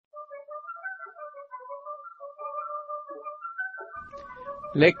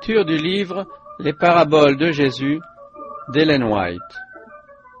Lecture du livre Les paraboles de Jésus d'Ellen White.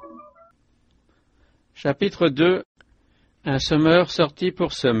 Chapitre 2. Un semeur sorti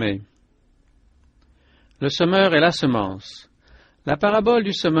pour semer. Le semeur et la semence. La parabole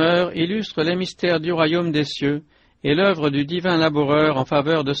du semeur illustre les mystères du royaume des cieux et l'œuvre du divin laboureur en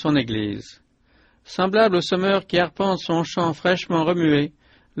faveur de son Église. Semblable au semeur qui arpente son champ fraîchement remué,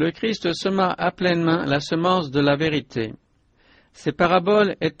 le Christ sema à pleine main la semence de la vérité. Ces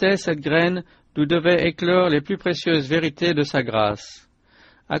paraboles étaient cette graine d'où devaient éclore les plus précieuses vérités de sa grâce.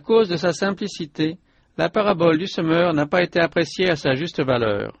 À cause de sa simplicité, la parabole du semeur n'a pas été appréciée à sa juste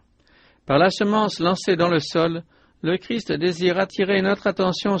valeur. Par la semence lancée dans le sol, le Christ désire attirer notre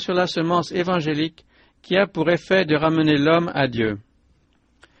attention sur la semence évangélique qui a pour effet de ramener l'homme à Dieu.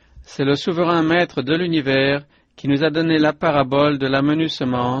 C'est le souverain maître de l'univers qui nous a donné la parabole de la menue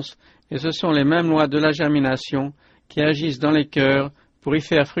semence, et ce sont les mêmes lois de la germination qui agissent dans les cœurs pour y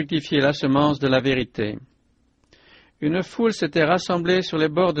faire fructifier la semence de la vérité. Une foule s'était rassemblée sur les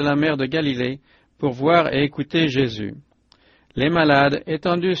bords de la mer de Galilée pour voir et écouter Jésus. Les malades,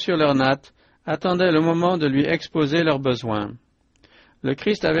 étendus sur leurs nattes, attendaient le moment de lui exposer leurs besoins. Le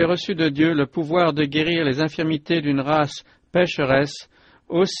Christ avait reçu de Dieu le pouvoir de guérir les infirmités d'une race pécheresse.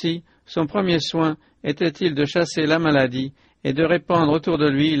 Aussi, son premier soin était-il de chasser la maladie et de répandre autour de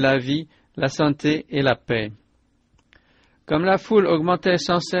lui la vie, la santé et la paix. Comme la foule augmentait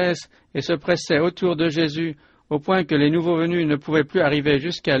sans cesse et se pressait autour de Jésus au point que les nouveaux venus ne pouvaient plus arriver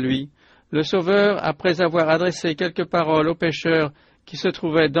jusqu'à lui, le Sauveur, après avoir adressé quelques paroles aux pêcheurs qui se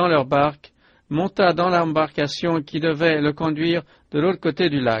trouvaient dans leur barque, monta dans l'embarcation qui devait le conduire de l'autre côté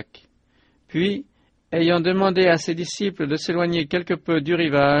du lac. Puis, ayant demandé à ses disciples de s'éloigner quelque peu du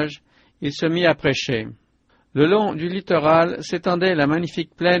rivage, il se mit à prêcher. Le long du littoral s'étendait la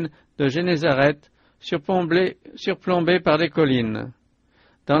magnifique plaine de Génézareth, surplombée par des collines.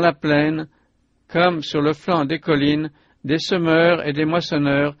 Dans la plaine, comme sur le flanc des collines, des semeurs et des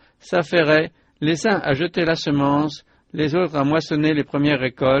moissonneurs s'affairaient, les uns à jeter la semence, les autres à moissonner les premières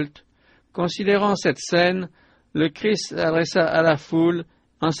récoltes. Considérant cette scène, le Christ s'adressa à la foule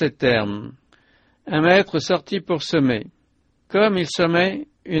en ces termes. Un maître sortit pour semer. Comme il semait,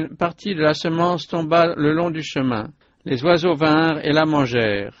 une partie de la semence tomba le long du chemin. Les oiseaux vinrent et la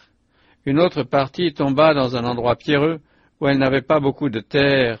mangèrent. Une autre partie tomba dans un endroit pierreux où elle n'avait pas beaucoup de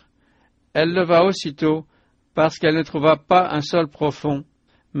terre. Elle leva aussitôt parce qu'elle ne trouva pas un sol profond,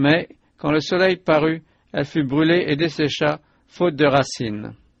 mais quand le soleil parut, elle fut brûlée et dessécha, faute de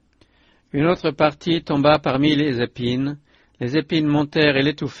racines. Une autre partie tomba parmi les épines montèrent et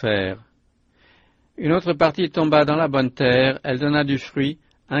l'étouffèrent. Une autre partie tomba dans la bonne terre, elle donna du fruit,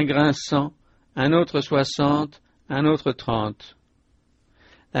 un grain 100, un autre 60, un autre 30.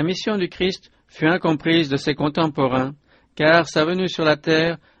 La mission du Christ fut incomprise de ses contemporains, car sa venue sur la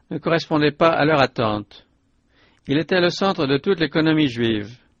terre ne correspondait pas à leur attente. Il était le centre de toute l'économie juive.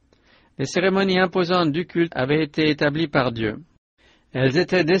 Les cérémonies imposantes du culte avaient été établies par Dieu. Elles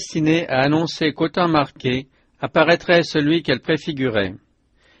étaient destinées à annoncer qu'au temps marqué apparaîtrait celui qu'elles préfiguraient.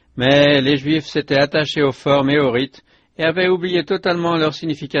 Mais les Juifs s'étaient attachés aux formes et aux rites et avaient oublié totalement leur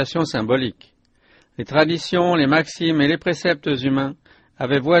signification symbolique. Les traditions, les maximes et les préceptes humains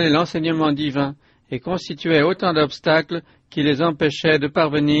avaient voilé l'enseignement divin et constituaient autant d'obstacles qui les empêchaient de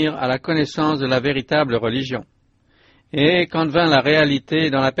parvenir à la connaissance de la véritable religion. Et quand vint la réalité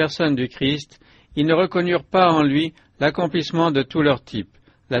dans la personne du Christ, ils ne reconnurent pas en lui l'accomplissement de tout leur type,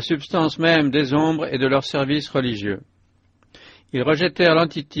 la substance même des ombres et de leur service religieux. Ils rejetèrent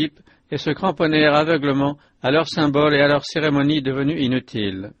l'antitype et se cramponnèrent aveuglement à leurs symboles et à leurs cérémonies devenues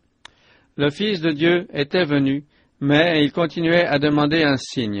inutiles. Le Fils de Dieu était venu, mais il continuait à demander un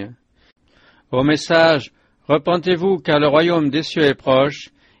signe. Au message « Repentez-vous car le royaume des cieux est proche »,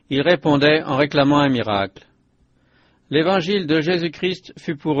 il répondait en réclamant un miracle. L'évangile de Jésus-Christ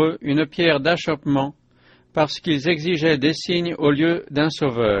fut pour eux une pierre d'achoppement parce qu'ils exigeaient des signes au lieu d'un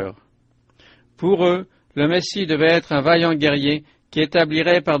sauveur. Pour eux, le Messie devait être un vaillant guerrier qui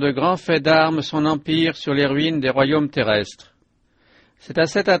établirait par de grands faits d'armes son empire sur les ruines des royaumes terrestres. C'est à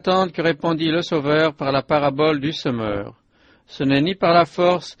cette attente que répondit le Sauveur par la parabole du semeur. Ce n'est ni par la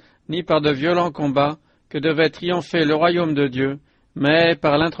force, ni par de violents combats que devait triompher le royaume de Dieu, mais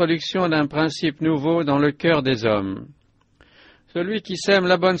par l'introduction d'un principe nouveau dans le cœur des hommes. Celui qui sème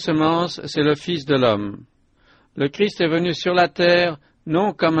la bonne semence, c'est le Fils de l'homme. Le Christ est venu sur la terre,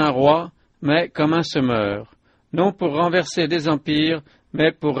 non comme un roi, mais comme un semeur, non pour renverser des empires,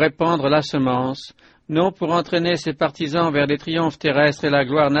 mais pour répandre la semence, non pour entraîner ses partisans vers des triomphes terrestres et la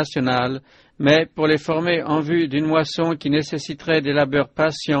gloire nationale, mais pour les former en vue d'une moisson qui nécessiterait des labeurs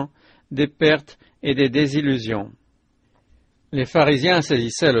patients, des pertes et des désillusions. Les pharisiens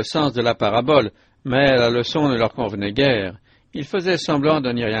saisissaient le sens de la parabole, mais la leçon ne leur convenait guère. Ils faisaient semblant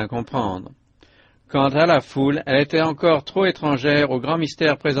de n'y rien comprendre. Quant à la foule, elle était encore trop étrangère au grand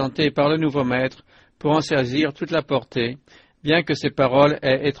mystère présenté par le nouveau maître pour en saisir toute la portée, bien que ces paroles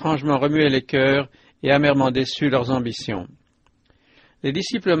aient étrangement remué les cœurs et amèrement déçu leurs ambitions. Les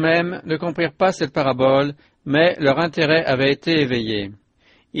disciples eux-mêmes ne comprirent pas cette parabole, mais leur intérêt avait été éveillé.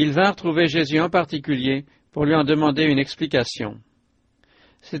 Ils vinrent trouver Jésus en particulier pour lui en demander une explication.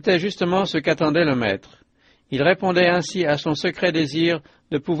 C'était justement ce qu'attendait le maître. Il répondait ainsi à son secret désir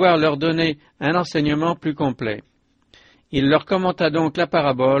de pouvoir leur donner un enseignement plus complet. Il leur commenta donc la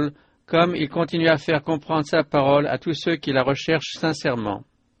parabole, comme il continue à faire comprendre sa parole à tous ceux qui la recherchent sincèrement.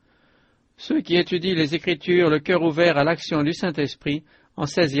 Ceux qui étudient les Écritures, le cœur ouvert à l'action du Saint-Esprit, en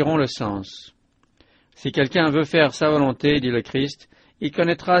saisiront le sens. Si quelqu'un veut faire sa volonté, dit le Christ, il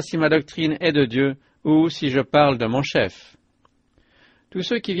connaîtra si ma doctrine est de Dieu ou si je parle de mon chef. Tous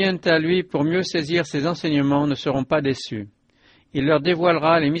ceux qui viennent à lui pour mieux saisir ses enseignements ne seront pas déçus. Il leur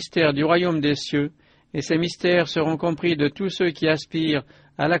dévoilera les mystères du royaume des cieux, et ces mystères seront compris de tous ceux qui aspirent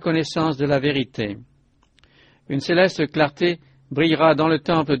à la connaissance de la vérité. Une céleste clarté brillera dans le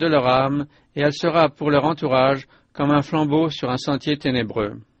temple de leur âme, et elle sera pour leur entourage comme un flambeau sur un sentier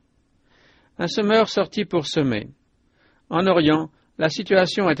ténébreux. Un semeur sortit pour semer. En Orient, la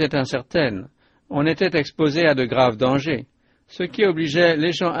situation était incertaine. On était exposé à de graves dangers, ce qui obligeait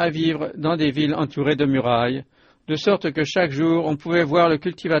les gens à vivre dans des villes entourées de murailles, de sorte que chaque jour on pouvait voir le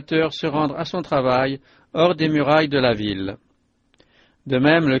cultivateur se rendre à son travail hors des murailles de la ville. De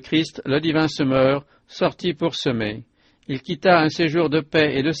même, le Christ, le divin semeur, sortit pour semer. Il quitta un séjour de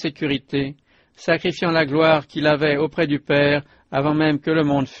paix et de sécurité, sacrifiant la gloire qu'il avait auprès du Père avant même que le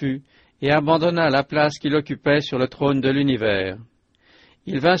monde fût, et abandonna la place qu'il occupait sur le trône de l'univers.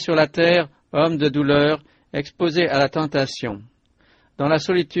 Il vint sur la terre, homme de douleur, exposé à la tentation. Dans la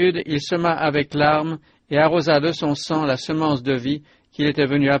solitude, il sema avec larmes et arrosa de son sang la semence de vie qu'il était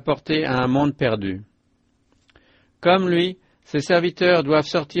venu apporter à un monde perdu. Comme lui, ses serviteurs doivent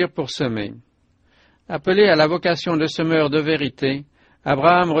sortir pour semer. Appelé à la vocation de semeur de vérité,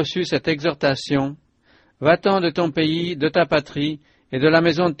 Abraham reçut cette exhortation: « Va-t'en de ton pays, de ta patrie, et de la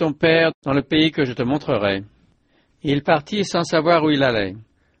maison de ton père, dans le pays que je te montrerai. » Il partit sans savoir où il allait.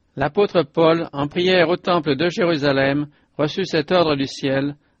 L'apôtre Paul, en prière au temple de Jérusalem, reçut cet ordre du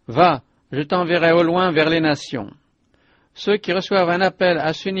ciel: « Va, je t'enverrai au loin vers les nations. » Ceux qui reçoivent un appel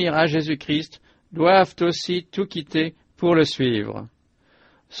à s'unir à Jésus-Christ doivent aussi tout quitter pour le suivre.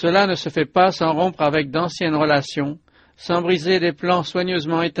 Cela ne se fait pas sans rompre avec d'anciennes relations, sans briser des plans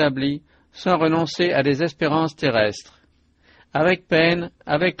soigneusement établis, sans renoncer à des espérances terrestres. Avec peine,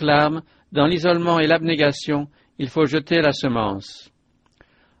 avec larmes, dans l'isolement et l'abnégation, il faut jeter la semence.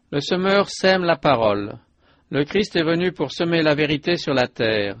 Le semeur sème la parole. Le Christ est venu pour semer la vérité sur la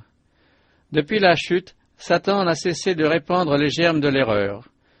terre. Depuis la chute, Satan n'a cessé de répandre les germes de l'erreur.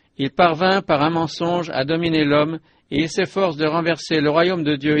 Il parvint par un mensonge à dominer l'homme et il s'efforce de renverser le royaume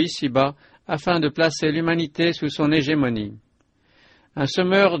de Dieu ici-bas afin de placer l'humanité sous son hégémonie. Un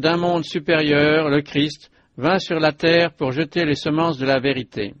semeur d'un monde supérieur, le Christ, vint sur la terre pour jeter les semences de la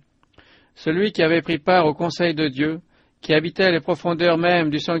vérité. Celui qui avait pris part au conseil de Dieu, qui habitait les profondeurs mêmes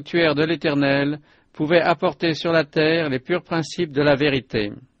du sanctuaire de l'Éternel, pouvait apporter sur la terre les purs principes de la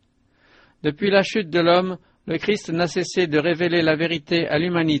vérité. Depuis la chute de l'homme, le Christ n'a cessé de révéler la vérité à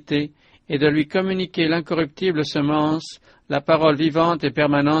l'humanité et de lui communiquer l'incorruptible semence, la parole vivante et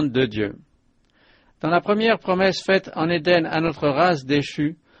permanente de Dieu. Dans la première promesse faite en Éden à notre race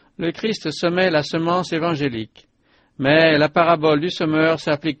déchue, le Christ semait la semence évangélique. Mais la parabole du semeur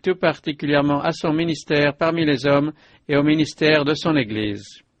s'applique tout particulièrement à son ministère parmi les hommes et au ministère de son Église.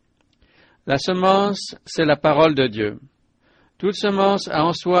 La semence, c'est la parole de Dieu. Toute semence a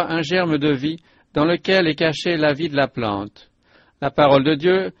en soi un germe de vie dans lequel est cachée la vie de la plante. La parole de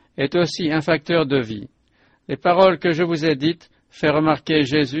Dieu est aussi un facteur de vie. Les paroles que je vous ai dites, fait remarquer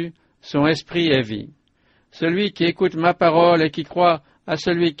Jésus, sont esprit et vie. Celui qui écoute ma parole et qui croit à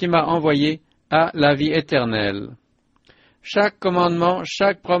celui qui m'a envoyé a la vie éternelle. Chaque commandement,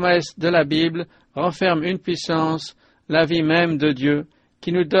 chaque promesse de la Bible renferme une puissance, la vie même de Dieu,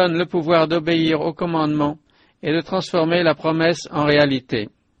 qui nous donne le pouvoir d'obéir aux commandements et de transformer la promesse en réalité.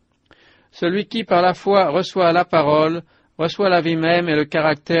 Celui qui, par la foi, reçoit la parole, reçoit la vie même et le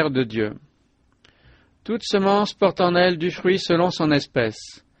caractère de Dieu. Toute semence porte en elle du fruit selon son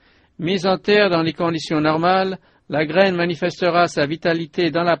espèce. Mise en terre dans les conditions normales, la graine manifestera sa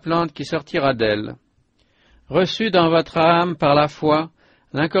vitalité dans la plante qui sortira d'elle. Reçue dans votre âme par la foi,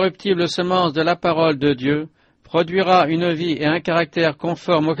 l'incorruptible semence de la parole de Dieu produira une vie et un caractère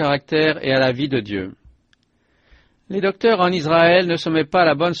conformes au caractère et à la vie de Dieu. Les docteurs en Israël ne semaient pas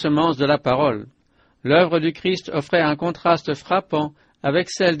la bonne semence de la parole. L'œuvre du Christ offrait un contraste frappant avec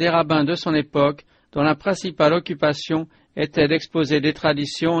celle des rabbins de son époque, dont la principale occupation était d'exposer des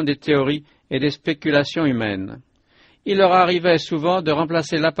traditions, des théories et des spéculations humaines. Il leur arrivait souvent de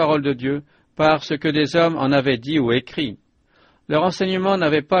remplacer la parole de Dieu par ce que des hommes en avaient dit ou écrit. Leur enseignement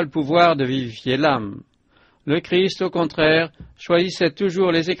n'avait pas le pouvoir de vivifier l'âme. Le Christ, au contraire, choisissait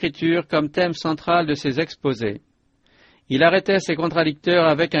toujours les Écritures comme thème central de ses exposés. Il arrêtait ses contradicteurs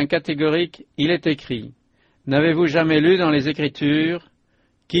avec un catégorique « Il est écrit ». N'avez-vous jamais lu dans les Écritures ?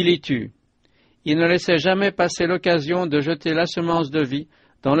 Qui lis-tu ? Il ne laissait jamais passer l'occasion de jeter la semence de vie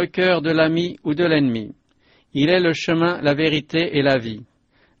dans le cœur de l'ami ou de l'ennemi. Il est le chemin, la vérité et la vie,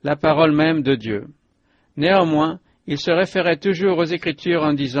 la parole même de Dieu. Néanmoins, il se référait toujours aux Écritures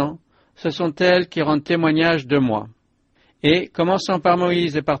en disant « Ce sont elles qui rendent témoignage de moi ». Et, commençant par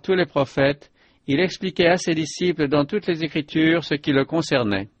Moïse et par tous les prophètes, il expliquait à ses disciples dans toutes les Écritures ce qui le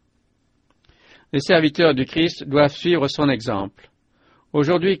concernait. Les serviteurs du Christ doivent suivre son exemple.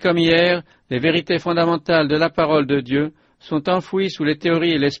 Aujourd'hui comme hier, les vérités fondamentales de la parole de Dieu sont enfouies sous les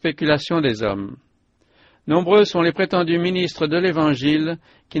théories et les spéculations des hommes. Nombreux sont les prétendus ministres de l'Évangile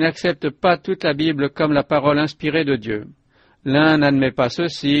qui n'acceptent pas toute la Bible comme la parole inspirée de Dieu. L'un n'admet pas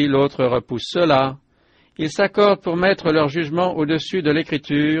ceci, l'autre repousse cela. Ils s'accordent pour mettre leur jugement au-dessus de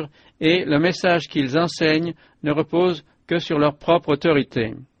l'Écriture et le message qu'ils enseignent ne repose que sur leur propre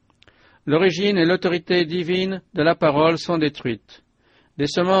autorité. L'origine et l'autorité divine de la parole sont détruites. Des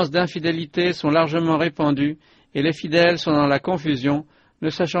semences d'infidélité sont largement répandues et les fidèles sont dans la confusion, ne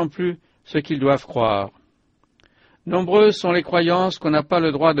sachant plus ce qu'ils doivent croire. Nombreuses sont les croyances qu'on n'a pas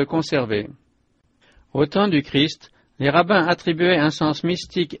le droit de conserver. Au temps du Christ, les rabbins attribuaient un sens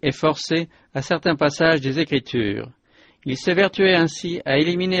mystique et forcé à certains passages des Écritures. Ils s'évertuaient ainsi à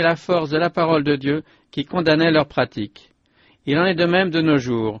éliminer la force de la parole de Dieu qui condamnait leur pratique. Il en est de même de nos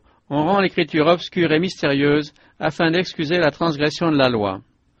jours. On rend l'Écriture obscure et mystérieuse afin d'excuser la transgression de la loi.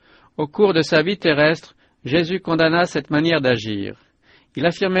 Au cours de sa vie terrestre, Jésus condamna cette manière d'agir. Il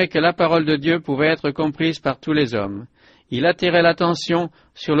affirmait que la parole de Dieu pouvait être comprise par tous les hommes. Il attirait l'attention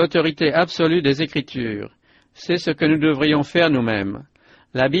sur l'autorité absolue des Écritures. C'est ce que nous devrions faire nous-mêmes.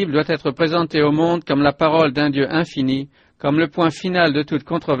 La Bible doit être présentée au monde comme la parole d'un Dieu infini, comme le point final de toute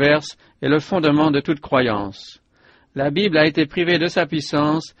controverse et le fondement de toute croyance. La Bible a été privée de sa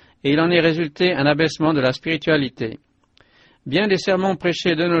puissance et il en est résulté un abaissement de la spiritualité. Bien des sermons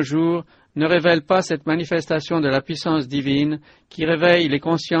prêchés de nos jours ne révèlent pas cette manifestation de la puissance divine qui réveille les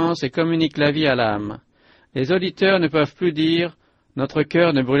consciences et communique la vie à l'âme. Les auditeurs ne peuvent plus dire « Notre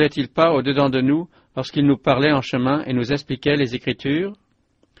cœur ne brûlait-il pas au-dedans de nous lorsqu'il nous parlait en chemin et nous expliquait les Écritures ?»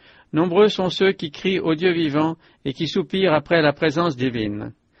 Nombreux sont ceux qui crient au Dieu vivant et qui soupirent après la présence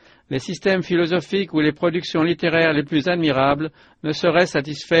divine. Les systèmes philosophiques ou les productions littéraires les plus admirables ne sauraient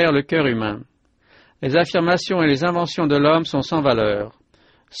satisfaire le cœur humain. Les affirmations et les inventions de l'homme sont sans valeur.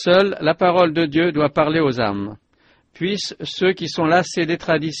 Seule la parole de Dieu doit parler aux âmes. Puissent ceux qui sont lassés des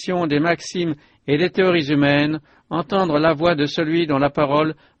traditions, des maximes et des théories humaines entendre la voix de celui dont la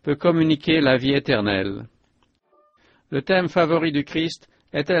parole peut communiquer la vie éternelle. Le thème favori du Christ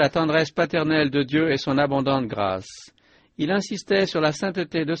était la tendresse paternelle de Dieu et son abondante grâce. Il insistait sur la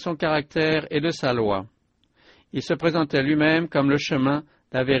sainteté de son caractère et de sa loi. Il se présentait lui-même comme le chemin,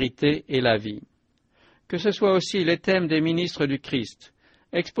 la vérité et la vie. Que ce soit aussi les thèmes des ministres du Christ,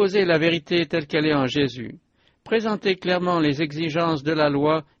 exposer la vérité telle qu'elle est en Jésus, présenter clairement les exigences de la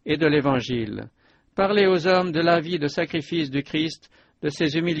loi et de l'Évangile, parler aux hommes de la vie de sacrifice du Christ, de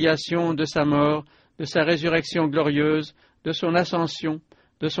ses humiliations, de sa mort, de sa résurrection glorieuse, de son ascension,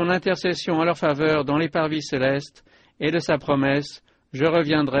 de son intercession en leur faveur dans les parvis célestes, et de sa promesse « Je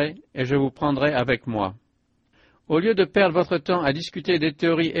reviendrai et je vous prendrai avec moi ». Au lieu de perdre votre temps à discuter des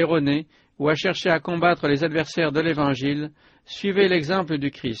théories erronées ou à chercher à combattre les adversaires de l'Évangile, suivez l'exemple du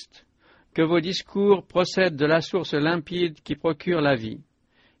Christ. Que vos discours procèdent de la source limpide qui procure la vie.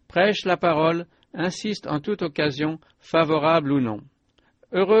 Prêche la parole, insiste en toute occasion, favorable ou non.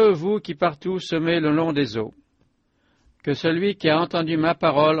 Heureux vous qui partout semez le long des eaux. Que celui qui a entendu ma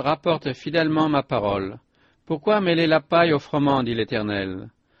parole rapporte fidèlement ma parole. Pourquoi mêler la paille au froment, dit l'Éternel?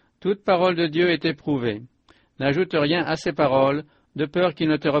 Toute parole de Dieu est éprouvée. N'ajoute rien à ces paroles, de peur qu'ils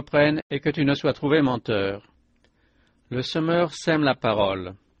ne te reprennent et que tu ne sois trouvé menteur. Le semeur sème la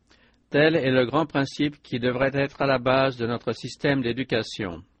parole. Tel est le grand principe qui devrait être à la base de notre système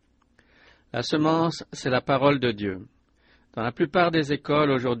d'éducation. La semence, c'est la parole de Dieu. Dans la plupart des écoles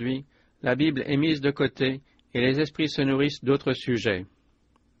aujourd'hui, la Bible est mise de côté et les esprits se nourrissent d'autres sujets.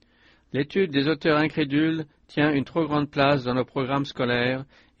 L'étude des auteurs incrédules tient une trop grande place dans nos programmes scolaires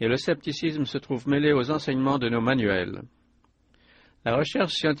et le scepticisme se trouve mêlé aux enseignements de nos manuels. La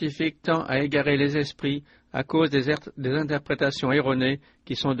recherche scientifique tend à égarer les esprits à cause des interprétations erronées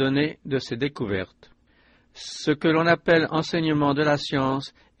qui sont données de ces découvertes. Ce que l'on appelle enseignement de la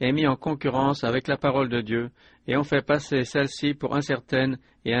science est mis en concurrence avec la parole de Dieu, et on fait passer celle-ci pour incertaine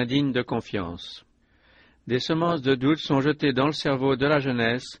et indigne de confiance. Des semences de doute sont jetées dans le cerveau de la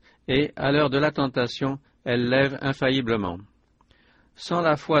jeunesse, et, à l'heure de la tentation, elles lèvent infailliblement. Sans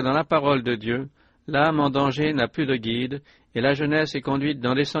la foi dans la parole de Dieu, l'âme en danger n'a plus de guide, et la jeunesse est conduite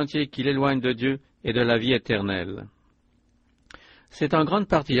dans des sentiers qui l'éloignent de Dieu et de la vie éternelle. C'est en grande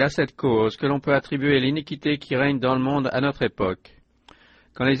partie à cette cause que l'on peut attribuer l'iniquité qui règne dans le monde à notre époque.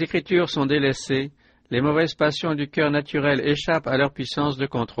 Quand les Écritures sont délaissées, les mauvaises passions du cœur naturel échappent à leur puissance de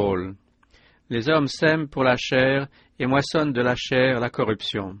contrôle. Les hommes sèment pour la chair et moissonnent de la chair la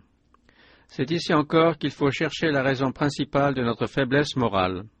corruption. C'est ici encore qu'il faut chercher la raison principale de notre faiblesse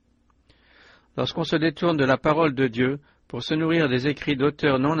morale. Lorsqu'on se détourne de la parole de Dieu pour se nourrir des écrits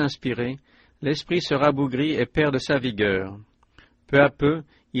d'auteurs non inspirés, l'esprit se rabougrit et perd de sa vigueur. Peu à peu,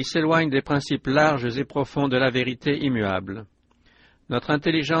 il s'éloigne des principes larges et profonds de la vérité immuable. Notre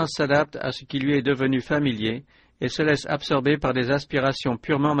intelligence s'adapte à ce qui lui est devenu familier et se laisse absorber par des aspirations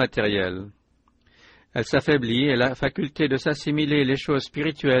purement matérielles. Elle s'affaiblit et la faculté de s'assimiler les choses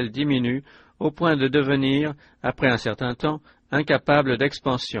spirituelles diminue au point de devenir, après un certain temps, incapable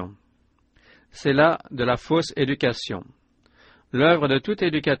d'expansion. C'est là de la fausse éducation. L'œuvre de tout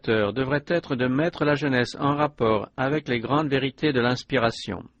éducateur devrait être de mettre la jeunesse en rapport avec les grandes vérités de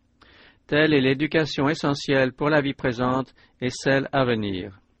l'inspiration. Telle est l'éducation essentielle pour la vie présente et celle à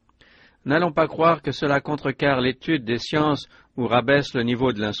venir. N'allons pas croire que cela contrecarre l'étude des sciences ou rabaisse le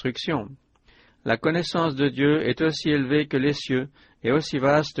niveau de l'instruction. La connaissance de Dieu est aussi élevée que les cieux et aussi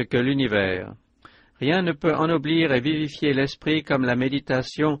vaste que l'univers. Rien ne peut ennoblir et vivifier l'esprit comme la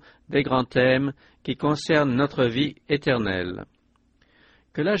méditation des grands thèmes qui concernent notre vie éternelle.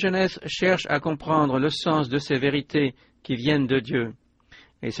 Que la jeunesse cherche à comprendre le sens de ces vérités qui viennent de Dieu,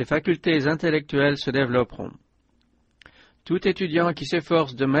 et ses facultés intellectuelles se développeront. Tout étudiant qui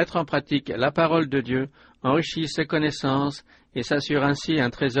s'efforce de mettre en pratique la parole de Dieu enrichit ses connaissances et s'assure ainsi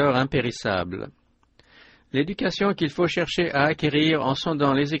un trésor impérissable. L'éducation qu'il faut chercher à acquérir en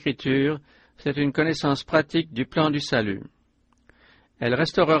sondant les Écritures, c'est une connaissance pratique du plan du salut. Elle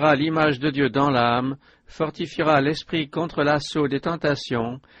restaurera l'image de Dieu dans l'âme, fortifiera l'esprit contre l'assaut des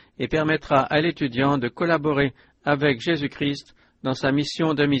tentations et permettra à l'étudiant de collaborer avec Jésus-Christ dans sa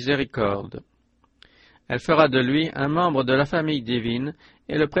mission de miséricorde. Elle fera de lui un membre de la famille divine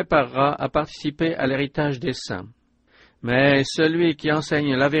et le préparera à participer à l'héritage des saints. Mais celui qui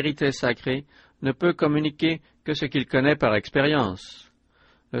enseigne la vérité sacrée ne peut communiquer que ce qu'il connaît par expérience.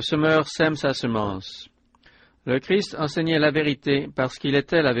 Le semeur sème sa semence. Le Christ enseignait la vérité parce qu'il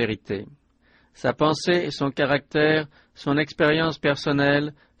était la vérité. Sa pensée, son caractère, son expérience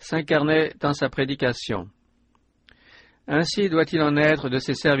personnelle s'incarnaient dans sa prédication. Ainsi doit-il en être de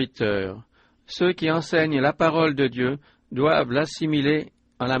ses serviteurs. Ceux qui enseignent la parole de Dieu doivent l'assimiler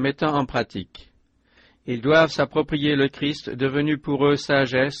en la mettant en pratique. Ils doivent s'approprier le Christ devenu pour eux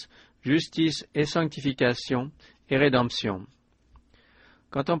sagesse, justice et sanctification et rédemption.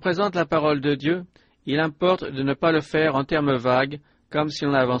 Quand on présente la parole de Dieu, il importe de ne pas le faire en termes vagues, comme si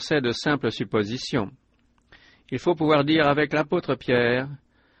on avançait de simples suppositions. Il faut pouvoir dire avec l'apôtre Pierre,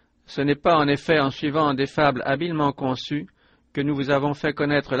 « Ce n'est pas en effet en suivant des fables habilement conçues que nous vous avons fait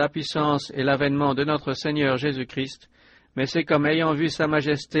connaître la puissance et l'avènement de notre Seigneur Jésus-Christ, mais c'est comme ayant vu sa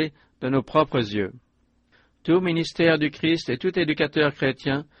majesté de nos propres yeux. » Tout ministère du Christ et tout éducateur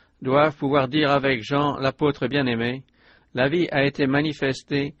chrétien doivent pouvoir dire avec Jean, l'apôtre bien-aimé, « La vie a été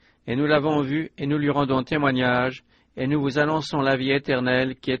manifestée, et nous l'avons vue, et nous lui rendons témoignage, et nous vous annonçons la vie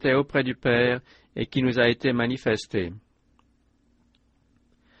éternelle qui était auprès du Père et qui nous a été manifestée. »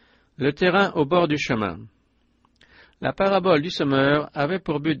 Le terrain au bord du chemin. La parabole du semeur avait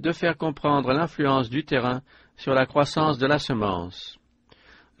pour but de faire comprendre l'influence du terrain sur la croissance de la semence.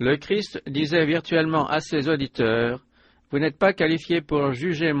 Le Christ disait virtuellement à ses auditeurs, « Vous n'êtes pas qualifiés pour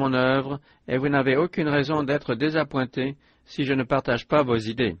juger mon œuvre, et vous n'avez aucune raison d'être désappointés si je ne partage pas vos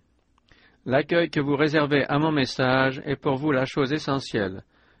idées. L'accueil que vous réservez à mon message est pour vous la chose essentielle,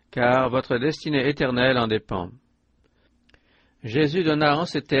 car votre destinée éternelle en dépend. » Jésus donna en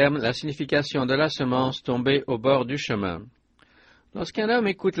ces termes la signification de la semence tombée au bord du chemin. Lorsqu'un homme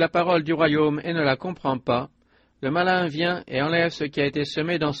écoute la parole du royaume et ne la comprend pas, le malin vient et enlève ce qui a été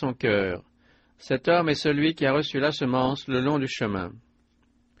semé dans son cœur. Cet homme est celui qui a reçu la semence le long du chemin.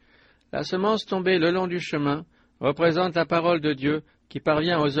 La semence tombée le long du chemin représente la parole de Dieu qui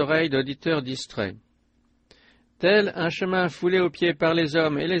parvient aux oreilles d'auditeurs distraits. Tel un chemin foulé aux pieds par les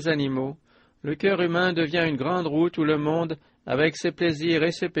hommes et les animaux, le cœur humain devient une grande route où le monde, avec ses plaisirs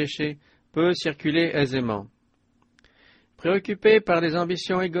et ses péchés, peut circuler aisément. Préoccupé par des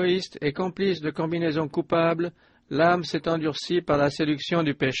ambitions égoïstes et complice de combinaisons coupables, l'âme s'est endurcie par la séduction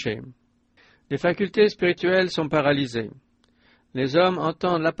du péché. Les facultés spirituelles sont paralysées. Les hommes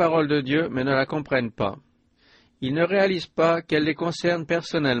entendent la parole de Dieu mais ne la comprennent pas. Ils ne réalisent pas qu'elle les concerne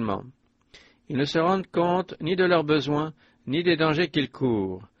personnellement. Ils ne se rendent compte ni de leurs besoins, ni des dangers qu'ils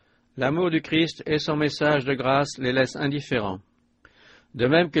courent. L'amour du Christ et son message de grâce les laissent indifférents. De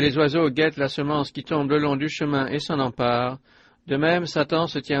même que les oiseaux guettent la semence qui tombe le long du chemin et s'en emparent, de même Satan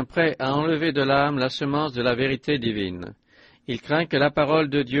se tient prêt à enlever de l'âme la semence de la vérité divine. Il craint que la parole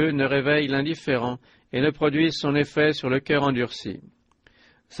de Dieu ne réveille l'indifférent et ne produise son effet sur le cœur endurci.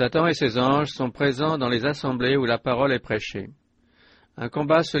 Satan et ses anges sont présents dans les assemblées où la parole est prêchée. Un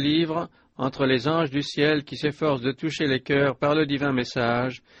combat se livre entre les anges du ciel qui s'efforcent de toucher les cœurs par le divin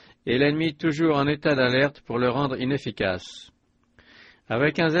message et l'ennemi toujours en état d'alerte pour le rendre inefficace.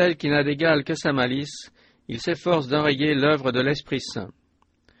 Avec un zèle qui n'a d'égal que sa malice, il s'efforce d'enrayer l'œuvre de l'Esprit Saint.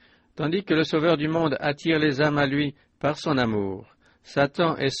 Tandis que le Sauveur du monde attire les âmes à lui par son amour,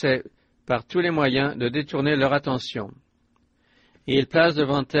 Satan essaie par tous les moyens de détourner leur attention. Et il place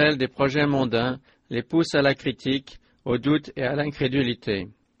devant elles des projets mondains, les pousse à la critique, au doute et à l'incrédulité.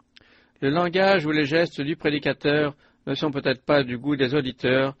 Le langage ou les gestes du prédicateur ne sont peut-être pas du goût des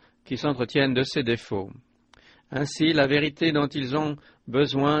auditeurs qui s'entretiennent de ses défauts. Ainsi, la vérité dont ils ont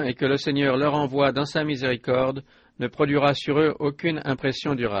besoin et que le Seigneur leur envoie dans sa miséricorde ne produira sur eux aucune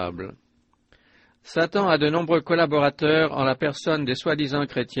impression durable. Satan a de nombreux collaborateurs en la personne des soi-disant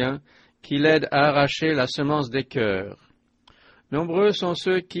chrétiens qui l'aident à arracher la semence des cœurs. Nombreux sont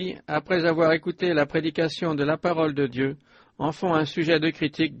ceux qui, après avoir écouté la prédication de la parole de Dieu, en font un sujet de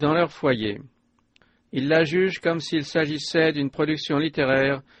critique dans leur foyer. Ils la jugent comme s'il s'agissait d'une production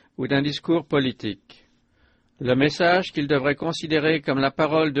littéraire ou d'un discours politique. Le message qu'ils devraient considérer comme la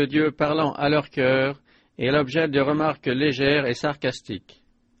parole de Dieu parlant à leur cœur est l'objet de remarques légères et sarcastiques.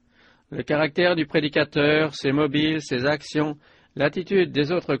 Le caractère du prédicateur, ses mobiles, ses actions, l'attitude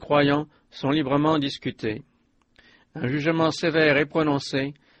des autres croyants sont librement discutés. Un jugement sévère est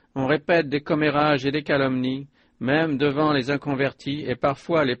prononcé, on répète des commérages et des calomnies, même devant les inconvertis, et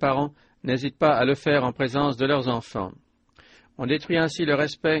parfois les parents n'hésitent pas à le faire en présence de leurs enfants. On détruit ainsi le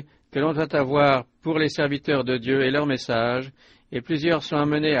respect que l'on doit avoir pour les serviteurs de Dieu et leur message, et plusieurs sont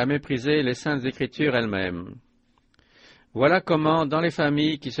amenés à mépriser les saintes Écritures elles-mêmes. Voilà comment, dans les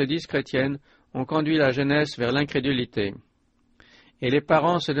familles qui se disent chrétiennes, on conduit la jeunesse vers l'incrédulité. Et les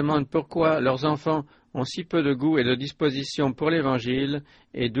parents se demandent pourquoi leurs enfants ont si peu de goût et de disposition pour l'Évangile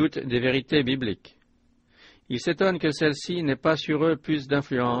et doutent des vérités bibliques. Ils s'étonnent que celle-ci n'ait pas sur eux plus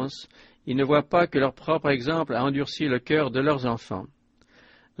d'influence, ils ne voient pas que leur propre exemple a endurci le cœur de leurs enfants.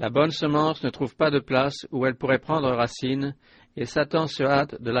 La bonne semence ne trouve pas de place où elle pourrait prendre racine, et Satan se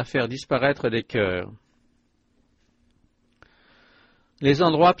hâte de la faire disparaître des cœurs. Les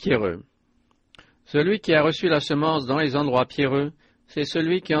endroits pierreux. Celui qui a reçu la semence dans les endroits pierreux, c'est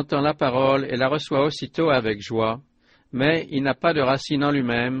celui qui entend la parole et la reçoit aussitôt avec joie, mais il n'a pas de racine en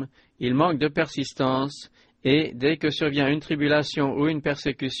lui-même, il manque de persistance, et dès que survient une tribulation ou une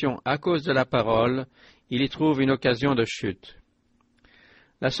persécution à cause de la parole, il y trouve une occasion de chute.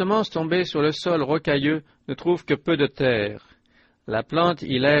 La semence tombée sur le sol rocailleux ne trouve que peu de terre. La plante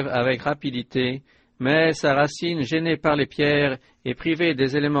y lève avec rapidité, mais sa racine, gênée par les pierres et privée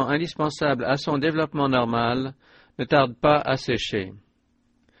des éléments indispensables à son développement normal, ne tarde pas à sécher.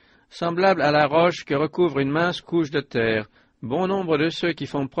 Semblable à la roche que recouvre une mince couche de terre, bon nombre de ceux qui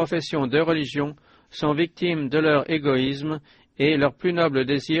font profession de religion sont victimes de leur égoïsme et leurs plus nobles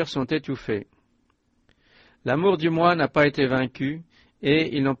désirs sont étouffés. L'amour du moi n'a pas été vaincu,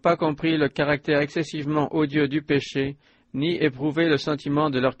 et ils n'ont pas compris le caractère excessivement odieux du péché, ni éprouvé le sentiment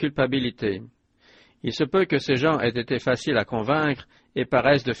de leur culpabilité. Il se peut que ces gens aient été faciles à convaincre et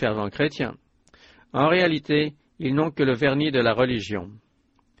paraissent de fervents chrétiens. En réalité, ils n'ont que le vernis de la religion.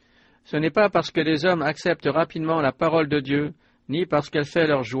 Ce n'est pas parce que des hommes acceptent rapidement la parole de Dieu, ni parce qu'elle fait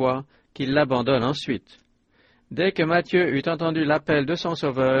leur joie, qu'ils l'abandonnent ensuite. Dès que Matthieu eut entendu l'appel de son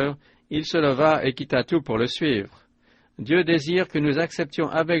Sauveur, il se leva et quitta tout pour le suivre. Dieu désire que nous acceptions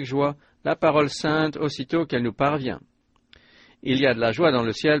avec joie la parole sainte aussitôt qu'elle nous parvient. Il y a de la joie dans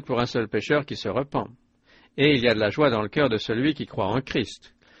le ciel pour un seul pécheur qui se repent, et il y a de la joie dans le cœur de celui qui croit en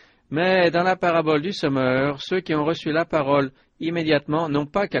Christ. Mais dans la parabole du semeur, ceux qui ont reçu la parole immédiatement n'ont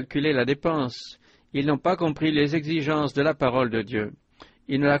pas calculé la dépense, ils n'ont pas compris les exigences de la parole de Dieu.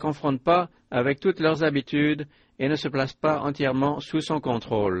 Ils ne la confrontent pas avec toutes leurs habitudes et ne se placent pas entièrement sous son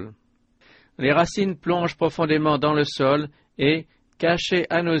contrôle. Les racines plongent profondément dans le sol et, cachées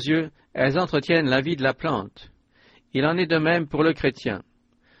à nos yeux, elles entretiennent la vie de la plante. Il en est de même pour le chrétien.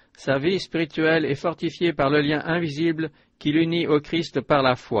 Sa vie spirituelle est fortifiée par le lien invisible qui l'unit au Christ par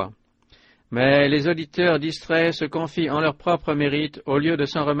la foi. Mais les auditeurs distraits se confient en leur propre mérite au lieu de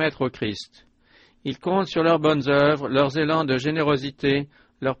s'en remettre au Christ. Ils comptent sur leurs bonnes œuvres, leurs élans de générosité,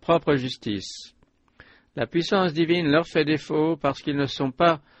 leur propre justice. La puissance divine leur fait défaut parce qu'ils ne sont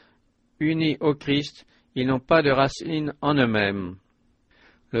pas unis au Christ, ils n'ont pas de racines en eux-mêmes.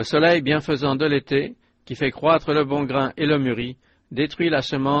 Le soleil bienfaisant de l'été, qui fait croître le bon grain et le mûrit, détruit la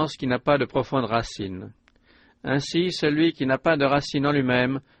semence qui n'a pas de profondes racines. Ainsi, celui qui n'a pas de racines en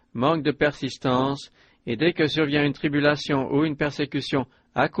lui-même manque de persistance, et dès que survient une tribulation ou une persécution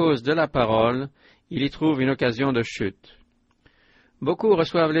à cause de la parole, il y trouve une occasion de chute. Beaucoup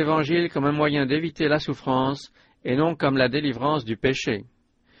reçoivent l'Évangile comme un moyen d'éviter la souffrance, et non comme la délivrance du péché.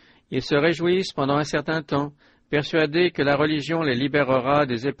 Ils se réjouissent pendant un certain temps, persuadés que la religion les libérera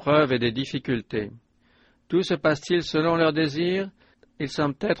des épreuves et des difficultés. Tout se passe-t-il selon leurs désirs? Ils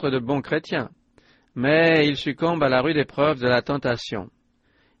semblent être de bons chrétiens, mais ils succombent à la rude épreuve de la tentation.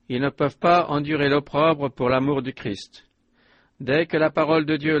 Ils ne peuvent pas endurer l'opprobre pour l'amour du Christ. Dès que la parole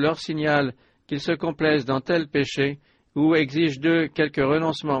de Dieu leur signale qu'ils se complaisent dans tel péché, ou exige d'eux quelque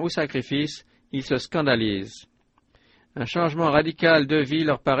renoncement ou sacrifice, ils se scandalisent. Un changement radical de vie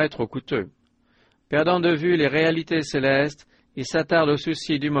leur paraît trop coûteux. Perdant de vue les réalités célestes, ils s'attardent aux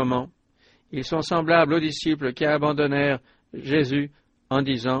soucis du moment. Ils sont semblables aux disciples qui abandonnèrent Jésus en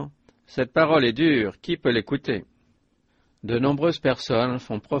disant « Cette parole est dure, qui peut l'écouter ?» De nombreuses personnes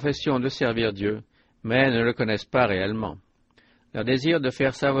font profession de servir Dieu, mais ne le connaissent pas réellement. Leur désir de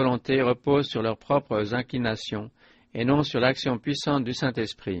faire sa volonté repose sur leurs propres inclinations et non sur l'action puissante du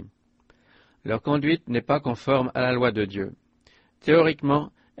Saint-Esprit. Leur conduite n'est pas conforme à la loi de Dieu.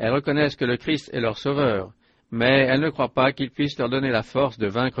 Théoriquement, elles reconnaissent que le Christ est leur sauveur, mais elles ne croient pas qu'il puisse leur donner la force de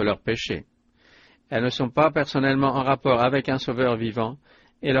vaincre leurs péchés. Elles ne sont pas personnellement en rapport avec un sauveur vivant,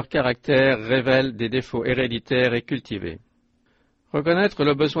 et leur caractère révèle des défauts héréditaires et cultivés. Reconnaître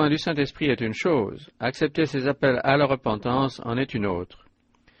le besoin du Saint-Esprit est une chose, accepter ses appels à la repentance en est une autre.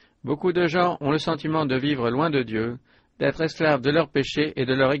 Beaucoup de gens ont le sentiment de vivre loin de Dieu, d'être esclaves de leurs péchés et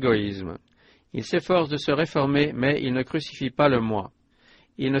de leur égoïsme. Ils s'efforcent de se réformer, mais ils ne crucifient pas le moi.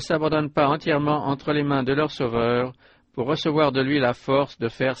 Ils ne s'abandonnent pas entièrement entre les mains de leur Sauveur pour recevoir de lui la force de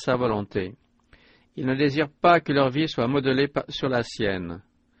faire sa volonté. Ils ne désirent pas que leur vie soit modelée sur la sienne.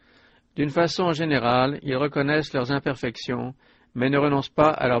 D'une façon générale, ils reconnaissent leurs imperfections, mais ne renoncent pas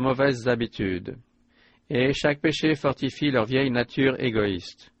à leurs mauvaises habitudes. Et chaque péché fortifie leur vieille nature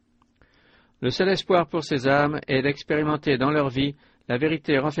égoïste. Le seul espoir pour ces âmes est d'expérimenter dans leur vie la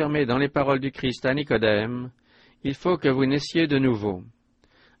vérité renfermée dans les paroles du Christ à Nicodème. Il faut que vous naissiez de nouveau.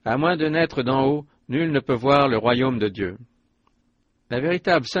 À moins de naître d'en haut, nul ne peut voir le royaume de Dieu. La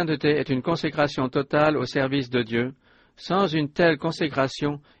véritable sainteté est une consécration totale au service de Dieu. Sans une telle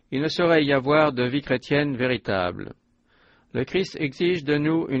consécration, il ne saurait y avoir de vie chrétienne véritable. Le Christ exige de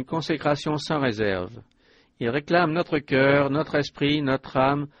nous une consécration sans réserve. Il réclame notre cœur, notre esprit, notre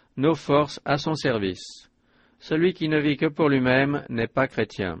âme, nos forces à son service. Celui qui ne vit que pour lui-même n'est pas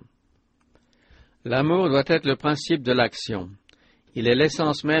chrétien. L'amour doit être le principe de l'action. Il est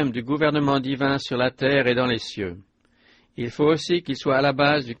l'essence même du gouvernement divin sur la terre et dans les cieux. Il faut aussi qu'il soit à la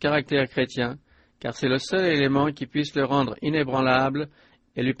base du caractère chrétien, car c'est le seul élément qui puisse le rendre inébranlable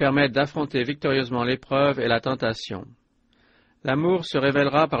et lui permettre d'affronter victorieusement l'épreuve et la tentation. L'amour se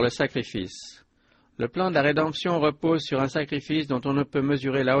révélera par le sacrifice. Le plan de la rédemption repose sur un sacrifice dont on ne peut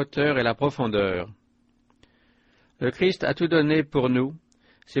mesurer la hauteur et la profondeur. Le Christ a tout donné pour nous,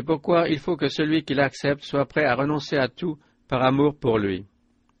 c'est pourquoi il faut que celui qui l'accepte soit prêt à renoncer à tout par amour pour lui.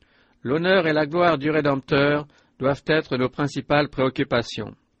 L'honneur et la gloire du Rédempteur doivent être nos principales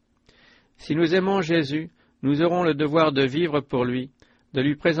préoccupations. Si nous aimons Jésus, nous aurons le devoir de vivre pour lui, de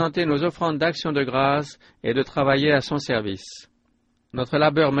lui présenter nos offrandes d'action de grâce et de travailler à son service. Notre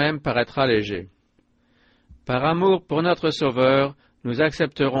labeur même paraîtra léger. Par amour pour notre Sauveur, nous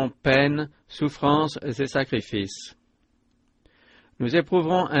accepterons peine, souffrances et sacrifices. Nous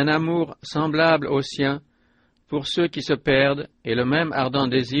éprouverons un amour semblable au sien pour ceux qui se perdent et le même ardent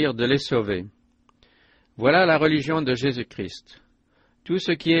désir de les sauver. Voilà la religion de Jésus-Christ. Tout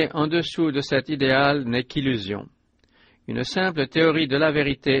ce qui est en dessous de cet idéal n'est qu'illusion. Une simple théorie de la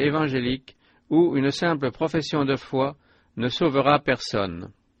vérité évangélique ou une simple profession de foi ne sauvera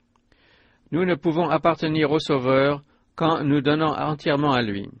personne. Nous ne pouvons appartenir au Sauveur qu'en nous donnant entièrement à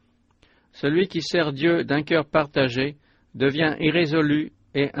lui. Celui qui sert Dieu d'un cœur partagé devient irrésolu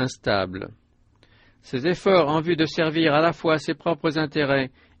et instable. Ses efforts en vue de servir à la fois ses propres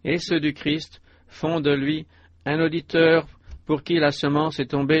intérêts et ceux du Christ font de lui un auditeur pour qui la semence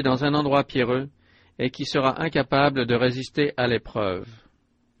est tombée dans un endroit pierreux et qui sera incapable de résister à l'épreuve.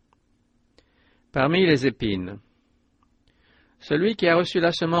 Parmi les épines. Celui qui a reçu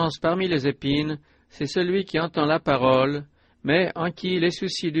la semence parmi les épines, c'est celui qui entend la parole, mais en qui les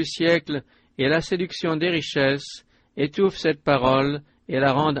soucis du siècle et la séduction des richesses étouffent cette parole et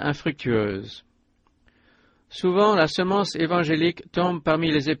la rendent infructueuse. Souvent, la semence évangélique tombe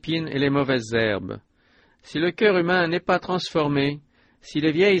parmi les épines et les mauvaises herbes. Si le cœur humain n'est pas transformé, si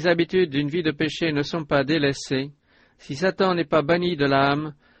les vieilles habitudes d'une vie de péché ne sont pas délaissées, si Satan n'est pas banni de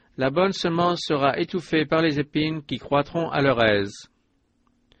l'âme, la bonne semence sera étouffée par les épines qui croîtront à leur aise.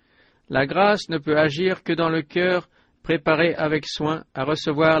 La grâce ne peut agir que dans le cœur préparé avec soin à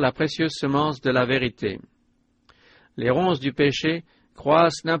recevoir la précieuse semence de la vérité. Les ronces du péché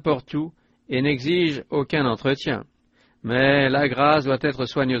croissent n'importe où et n'exigent aucun entretien, mais la grâce doit être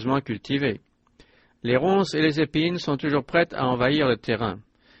soigneusement cultivée. Les ronces et les épines sont toujours prêtes à envahir le terrain.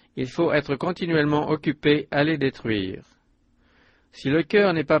 Il faut être continuellement occupé à les détruire. Si le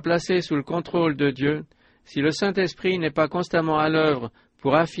cœur n'est pas placé sous le contrôle de Dieu, si le Saint-Esprit n'est pas constamment à l'œuvre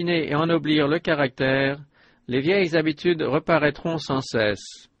pour affiner et ennoblir le caractère, les vieilles habitudes reparaîtront sans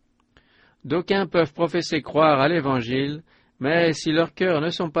cesse. D'aucuns peuvent professer croire à l'Évangile, mais si leurs cœurs ne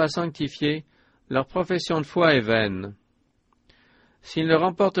sont pas sanctifiés, leur profession de foi est vaine. S'ils ne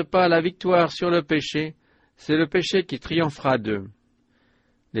remportent pas la victoire sur le péché, c'est le péché qui triomphera d'eux.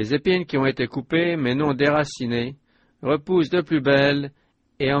 Les épines qui ont été coupées, mais non déracinées, repoussent de plus belle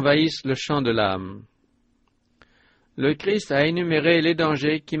et envahissent le champ de l'âme. Le Christ a énuméré les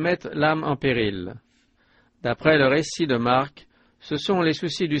dangers qui mettent l'âme en péril. D'après le récit de Marc, ce sont les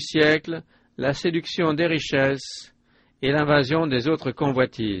soucis du siècle, la séduction des richesses et l'invasion des autres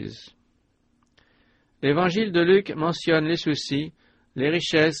convoitises. L'évangile de Luc mentionne les soucis, les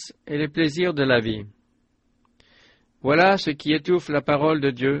richesses et les plaisirs de la vie. Voilà ce qui étouffe la parole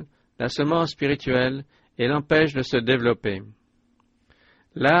de Dieu, la semence spirituelle, et l'empêche de se développer.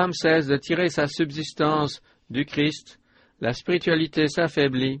 L'âme cesse de tirer sa subsistance du Christ, la spiritualité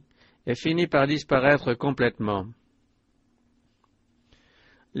s'affaiblit et finit par disparaître complètement.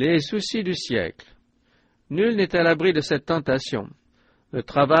 Les soucis du siècle. Nul n'est à l'abri de cette tentation. Le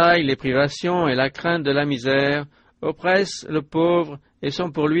travail, les privations et la crainte de la misère oppressent le pauvre et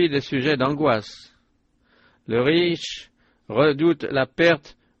sont pour lui des sujets d'angoisse. Le riche redoute la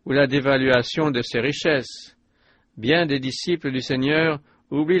perte ou la dévaluation de ses richesses. Bien des disciples du Seigneur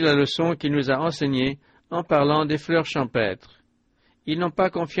oublient la leçon qu'il nous a enseignée en parlant des fleurs champêtres. Ils n'ont pas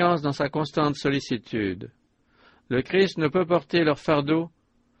confiance dans sa constante sollicitude. Le Christ ne peut porter leur fardeau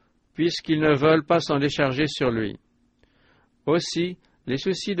puisqu'ils ne veulent pas s'en décharger sur lui. Aussi, les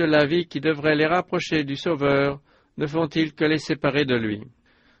soucis de la vie qui devraient les rapprocher du Sauveur ne font-ils que les séparer de lui.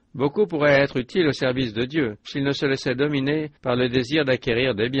 Beaucoup pourraient être utiles au service de Dieu s'ils ne se laissaient dominer par le désir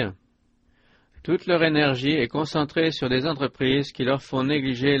d'acquérir des biens. Toute leur énergie est concentrée sur des entreprises qui leur font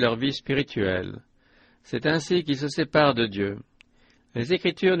négliger leur vie spirituelle. C'est ainsi qu'ils se séparent de Dieu. Les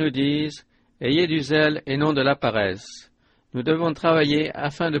Écritures nous disent « Ayez du zèle et non de la paresse ». Nous devons travailler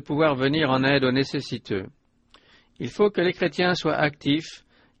afin de pouvoir venir en aide aux nécessiteux. Il faut que les chrétiens soient actifs,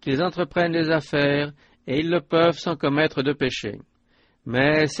 qu'ils entreprennent des affaires, et ils le peuvent sans commettre de péché.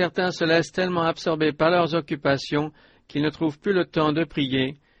 Mais certains se laissent tellement absorber par leurs occupations qu'ils ne trouvent plus le temps de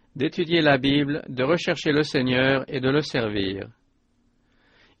prier, d'étudier la Bible, de rechercher le Seigneur et de le servir.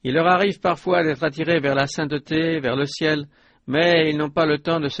 Il leur arrive parfois d'être attirés vers la sainteté, vers le ciel, mais ils n'ont pas le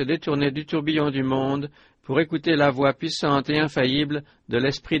temps de se détourner du tourbillon du monde pour écouter la voix puissante et infaillible de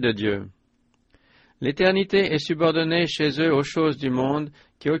l'Esprit de Dieu. L'éternité est subordonnée chez eux aux choses du monde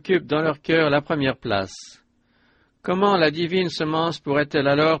qui occupent dans leur cœur la première place. Comment la divine semence pourrait-elle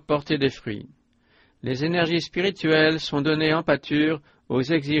alors porter des fruits? Les énergies spirituelles sont données en pâture aux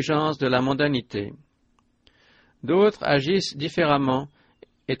exigences de la mondanité. D'autres agissent différemment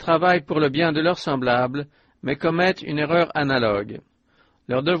et travaillent pour le bien de leurs semblables, mais commettent une erreur analogue.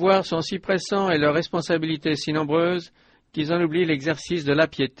 Leurs devoirs sont si pressants et leurs responsabilités si nombreuses qu'ils en oublient l'exercice de la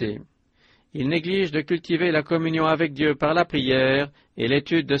piété. Ils négligent de cultiver la communion avec Dieu par la prière et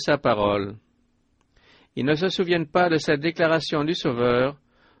l'étude de sa parole. Ils ne se souviennent pas de cette déclaration du Sauveur,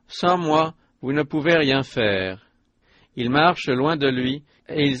 « Sans moi, vous ne pouvez rien faire ». Ils marchent loin de lui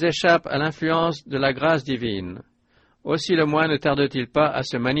et ils échappent à l'influence de la grâce divine. Aussi le moi ne tarde-t-il pas à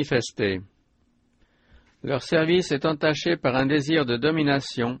se manifester. Leur service est entaché par un désir de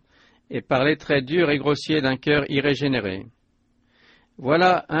domination et par les traits durs et grossiers d'un cœur irrégénéré.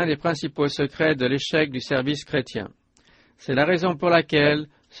 Voilà un des principaux secrets de l'échec du service chrétien. C'est la raison pour laquelle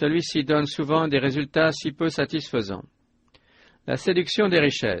celui-ci donne souvent des résultats si peu satisfaisants. La séduction des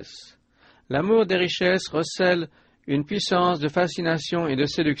richesses. L'amour des richesses recèle une puissance de fascination et de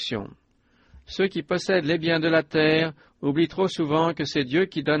séduction. Ceux qui possèdent les biens de la terre oublient trop souvent que c'est Dieu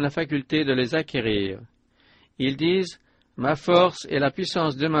qui donne la faculté de les acquérir. Ils disent « Ma force et la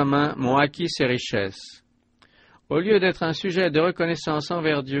puissance de ma main m'ont acquis ces richesses ». Au lieu d'être un sujet de reconnaissance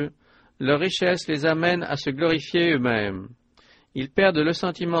envers Dieu, leur richesse les amène à se glorifier eux-mêmes. Ils perdent le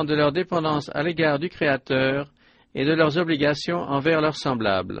sentiment de leur dépendance à l'égard du Créateur et de leurs obligations envers leurs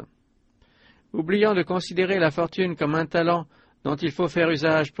semblables. Oubliant de considérer la fortune comme un talent dont il faut faire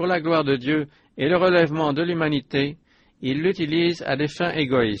usage pour la gloire de Dieu et le relèvement de l'humanité, ils l'utilisent à des fins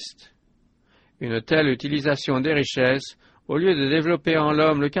égoïstes. Une telle utilisation des richesses, au lieu de développer en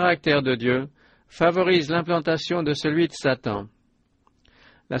l'homme le caractère de Dieu, favorise l'implantation de celui de Satan.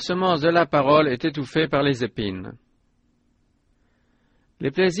 La semence de la parole est étouffée par les épines.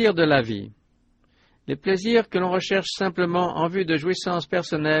 Les plaisirs de la vie. Les plaisirs que l'on recherche simplement en vue de jouissances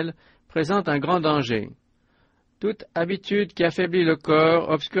personnelles présentent un grand danger. Toute habitude qui affaiblit le corps,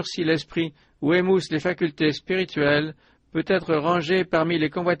 obscurcit l'esprit ou émousse les facultés spirituelles peut être rangée parmi les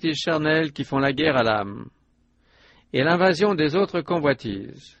convoitises charnelles qui font la guerre à l'âme. Et l'invasion des autres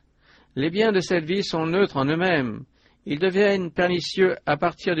convoitises. Les biens de cette vie sont neutres en eux-mêmes. Ils deviennent pernicieux à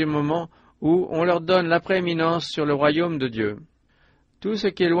partir du moment où on leur donne la prééminence sur le royaume de Dieu. Tout ce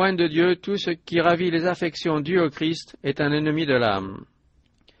qui éloigne de Dieu, tout ce qui ravit les affections dues au Christ est un ennemi de l'âme.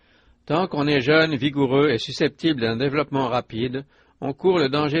 Tant qu'on est jeune, vigoureux et susceptible d'un développement rapide, on court le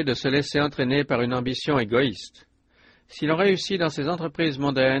danger de se laisser entraîner par une ambition égoïste. Si l'on réussit dans ces entreprises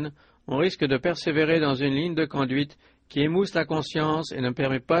mondaines, on risque de persévérer dans une ligne de conduite qui émousse la conscience et ne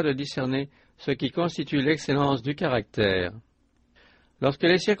permet pas de discerner ce qui constitue l'excellence du caractère. Lorsque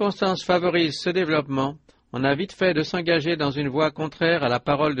les circonstances favorisent ce développement, on a vite fait de s'engager dans une voie contraire à la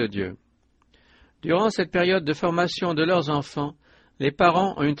parole de Dieu. Durant cette période de formation de leurs enfants, les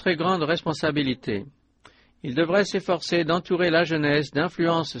parents ont une très grande responsabilité. Ils devraient s'efforcer d'entourer la jeunesse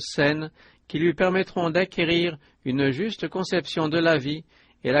d'influences saines qui lui permettront d'acquérir une juste conception de la vie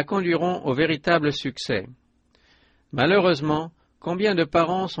et la conduiront au véritable succès. Malheureusement, combien de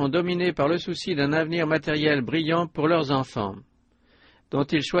parents sont dominés par le souci d'un avenir matériel brillant pour leurs enfants, dont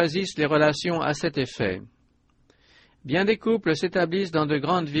ils choisissent les relations à cet effet. Bien des couples s'établissent dans de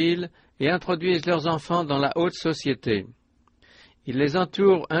grandes villes et introduisent leurs enfants dans la haute société. Ils les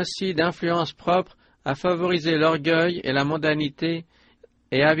entourent ainsi d'influences propres à favoriser l'orgueil et la mondanité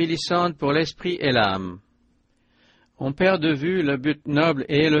et avilissantes pour l'esprit et l'âme. On perd de vue le but noble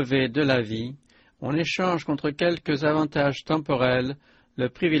et élevé de la vie, on échange contre quelques avantages temporels le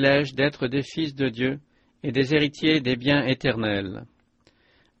privilège d'être des fils de Dieu et des héritiers des biens éternels.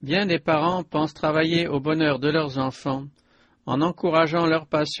 Bien des parents pensent travailler au bonheur de leurs enfants en encourageant leur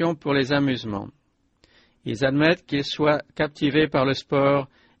passion pour les amusements. Ils admettent qu'ils soient captivés par le sport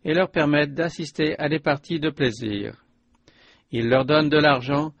et leur permettent d'assister à des parties de plaisir. Ils leur donnent de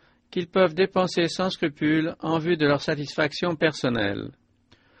l'argent qu'ils peuvent dépenser sans scrupule en vue de leur satisfaction personnelle.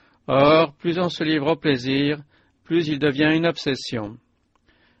 Or, plus on se livre au plaisir, plus il devient une obsession.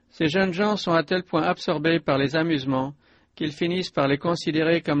 Ces jeunes gens sont à tel point absorbés par les amusements qu'ils finissent par les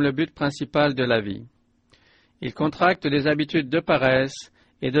considérer comme le but principal de la vie. Ils contractent des habitudes de paresse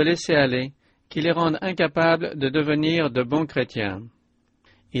et de laisser-aller qui les rendent incapables de devenir de bons chrétiens.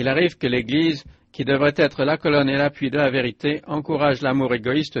 Il arrive que l'Église, qui devrait être la colonne et l'appui de la vérité, encourage l'amour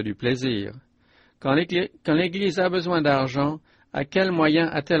égoïste du plaisir. Quand l'Église a besoin d'argent, à quels moyens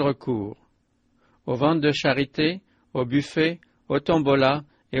a-t-elle recours? Aux ventes de charité, aux buffets, aux tombolas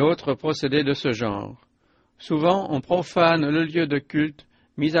et autres procédés de ce genre. Souvent, on profane le lieu de culte,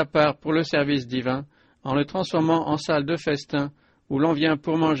 mis à part pour le service divin, en le transformant en salle de festin où l'on vient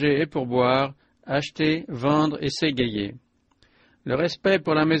pour manger et pour boire, acheter, vendre et s'égayer. Le respect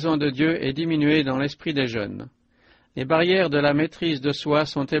pour la maison de Dieu est diminué dans l'esprit des jeunes. Les barrières de la maîtrise de soi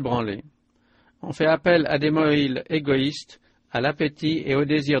sont ébranlées. On fait appel à des moyens égoïstes, à l'appétit et au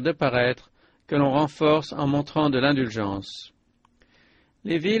désir de paraître, que l'on renforce en montrant de l'indulgence.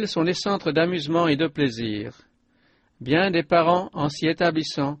 Les villes sont des centres d'amusement et de plaisir. Bien des parents, en s'y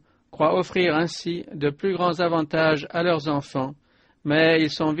établissant, croient offrir ainsi de plus grands avantages à leurs enfants, mais ils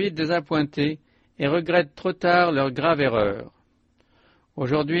sont vite désappointés et regrettent trop tard leur grave erreur.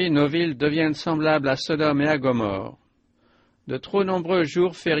 Aujourd'hui, nos villes deviennent semblables à Sodome et à Gomorrhe. De trop nombreux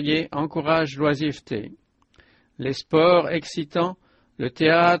jours fériés encouragent l'oisiveté. Les sports excitants, le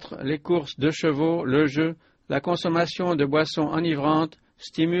théâtre, les courses de chevaux, le jeu, la consommation de boissons enivrantes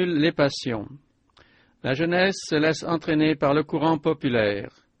stimulent les passions. La jeunesse se laisse entraîner par le courant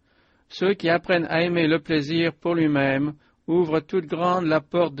populaire. Ceux qui apprennent à aimer le plaisir pour lui-même ouvrent toute grande la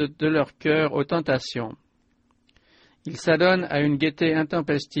porte de leur cœur aux tentations. Ils s'adonnent à une gaieté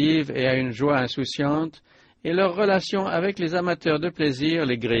intempestive et à une joie insouciante, et leur relation avec les amateurs de plaisir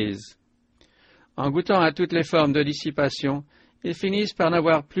les grise. En goûtant à toutes les formes de dissipation, ils finissent par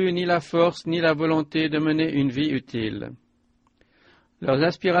n'avoir plus ni la force ni la volonté de mener une vie utile. Leurs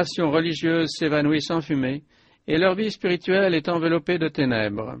aspirations religieuses s'évanouissent en fumée, et leur vie spirituelle est enveloppée de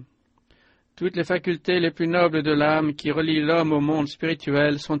ténèbres. Toutes les facultés les plus nobles de l'âme qui relient l'homme au monde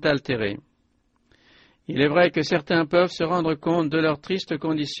spirituel sont altérées. Il est vrai que certains peuvent se rendre compte de leur triste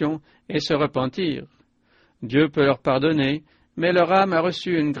condition et se repentir. Dieu peut leur pardonner, mais leur âme a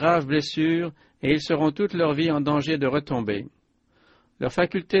reçu une grave blessure et ils seront toute leur vie en danger de retomber. Leur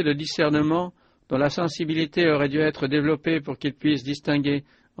faculté de discernement, dont la sensibilité aurait dû être développée pour qu'ils puissent distinguer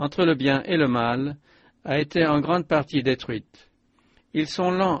entre le bien et le mal, a été en grande partie détruite. Ils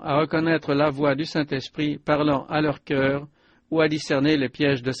sont lents à reconnaître la voix du Saint-Esprit parlant à leur cœur ou à discerner les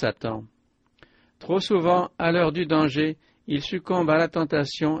pièges de Satan. Trop souvent, à l'heure du danger, ils succombent à la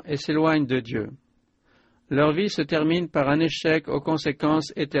tentation et s'éloignent de Dieu. Leur vie se termine par un échec aux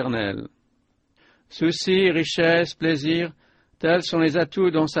conséquences éternelles. Soucis, richesses, plaisirs, tels sont les atouts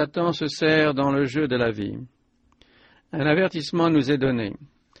dont Satan se sert dans le jeu de la vie. Un avertissement nous est donné.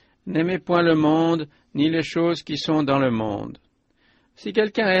 N'aimez point le monde, ni les choses qui sont dans le monde. Si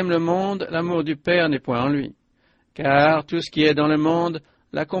quelqu'un aime le monde, l'amour du Père n'est point en lui. Car tout ce qui est dans le monde,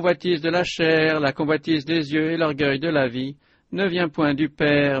 la convoitise de la chair, la convoitise des yeux et l'orgueil de la vie, ne vient point du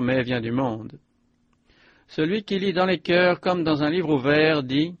Père, mais vient du monde. Celui qui lit dans les cœurs comme dans un livre ouvert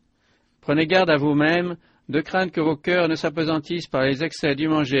dit « Prenez garde à vous-même, de craindre que vos cœurs ne s'apesantissent par les excès du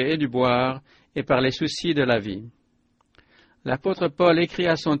manger et du boire, et par les soucis de la vie. » L'apôtre Paul écrit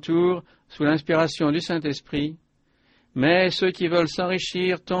à son tour, sous l'inspiration du Saint-Esprit, « Mais ceux qui veulent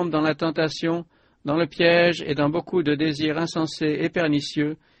s'enrichir tombent dans la tentation, dans le piège et dans beaucoup de désirs insensés et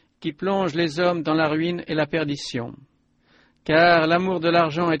pernicieux, qui plongent les hommes dans la ruine et la perdition. Car l'amour de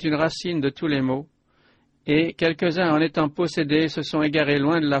l'argent est une racine de tous les maux, et quelques-uns en étant possédés se sont égarés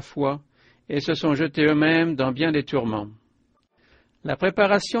loin de la foi, et se sont jetés eux-mêmes dans bien des tourments. » La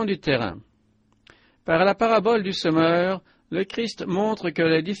préparation du terrain. Par la parabole du semeur, le Christ montre que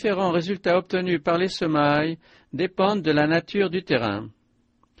les différents résultats obtenus par les semailles dépendent de la nature du terrain.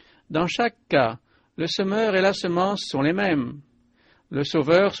 Dans chaque cas, le semeur et la semence sont les mêmes. Le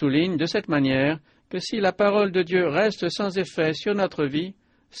Sauveur souligne de cette manière que si la parole de Dieu reste sans effet sur notre vie,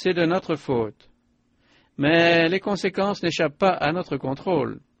 c'est de notre faute. Mais les conséquences n'échappent pas à notre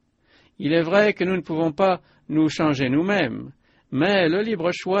contrôle. Il est vrai que nous ne pouvons pas nous changer nous-mêmes, mais le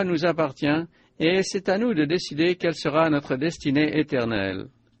libre choix nous appartient et c'est à nous de décider quelle sera notre destinée éternelle.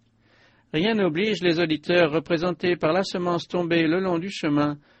 Rien n'oblige les auditeurs représentés par la semence tombée le long du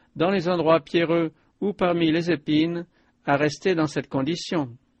chemin, dans les endroits pierreux ou parmi les épines, à rester dans cette condition.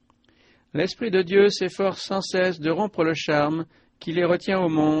 L'Esprit de Dieu s'efforce sans cesse de rompre le charme qui les retient au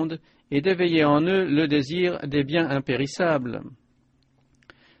monde et d'éveiller en eux le désir des biens impérissables.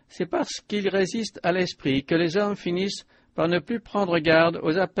 C'est parce qu'ils résistent à l'Esprit que les hommes finissent par ne plus prendre garde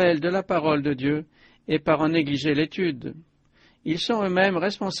aux appels de la parole de Dieu et par en négliger l'étude. Ils sont eux-mêmes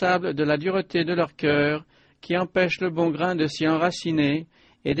responsables de la dureté de leur cœur qui empêche le bon grain de s'y enraciner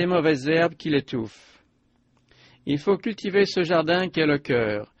et des mauvaises herbes qui l'étouffent. Il faut cultiver ce jardin qu'est le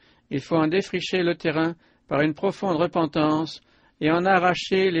cœur. Il faut en défricher le terrain par une profonde repentance et en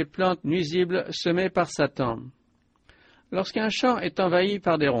arracher les plantes nuisibles semées par Satan. Lorsqu'un champ est envahi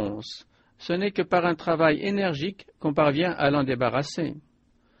par des ronces, ce n'est que par un travail énergique qu'on parvient à l'en débarrasser.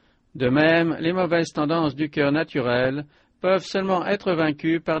 De même, les mauvaises tendances du cœur naturel peuvent seulement être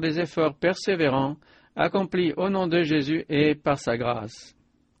vaincues par des efforts persévérants, accomplis au nom de Jésus et par sa grâce.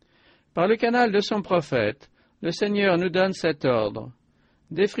 Par le canal de son prophète, le Seigneur nous donne cet ordre.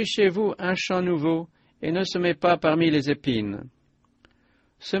 « Défrichez-vous un champ nouveau et ne semez pas parmi les épines. »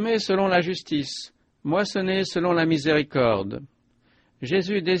 Semez selon la justice, moissonnez selon la miséricorde.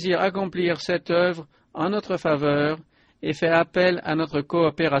 Jésus désire accomplir cette œuvre en notre faveur et fait appel à notre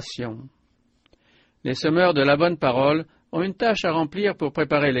coopération. Les semeurs de la bonne parole ont une tâche à remplir pour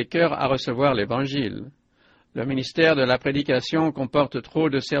préparer les cœurs à recevoir l'Évangile. Le ministère de la prédication comporte trop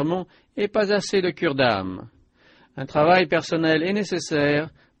de sermons et pas assez de cure d'âme. Un travail personnel est nécessaire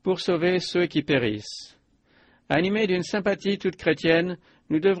pour sauver ceux qui périssent. Animés d'une sympathie toute chrétienne,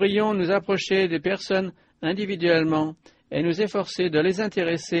 nous devrions nous approcher des personnes individuellement et nous efforcer de les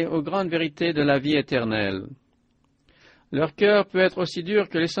intéresser aux grandes vérités de la vie éternelle. Leur cœur peut être aussi dur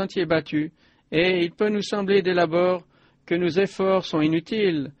que les sentiers battus, et il peut nous sembler dès l'abord que nos efforts sont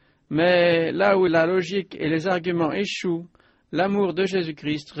inutiles, mais là où la logique et les arguments échouent, l'amour de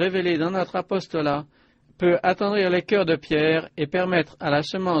Jésus-Christ révélé dans notre apostolat peut attendrir les cœurs de pierre et permettre à la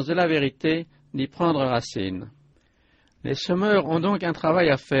semence de la vérité d'y prendre racine. Les semeurs ont donc un travail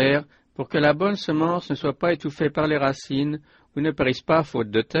à faire pour que la bonne semence ne soit pas étouffée par les racines ou ne périsse pas faute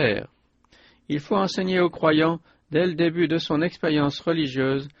de terre. Il faut enseigner aux croyants, dès le début de son expérience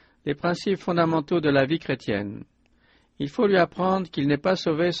religieuse, les principes fondamentaux de la vie chrétienne. Il faut lui apprendre qu'il n'est pas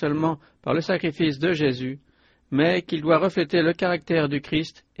sauvé seulement par le sacrifice de Jésus, mais qu'il doit refléter le caractère du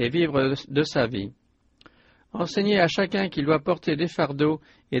Christ et vivre de sa vie. Enseigner à chacun qu'il doit porter des fardeaux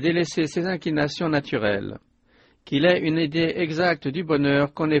et délaisser ses inclinations naturelles, qu'il ait une idée exacte du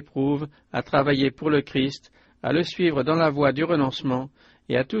bonheur qu'on éprouve à travailler pour le Christ, à le suivre dans la voie du renoncement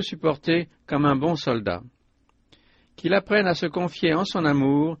et à tout supporter comme un bon soldat. Qu'il apprenne à se confier en son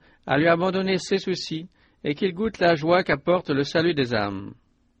amour, à lui abandonner ses soucis et qu'il goûte la joie qu'apporte le salut des âmes.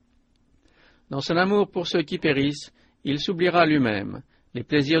 Dans son amour pour ceux qui périssent, il s'oubliera lui-même. Les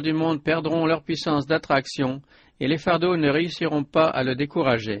plaisirs du monde perdront leur puissance d'attraction et les fardeaux ne réussiront pas à le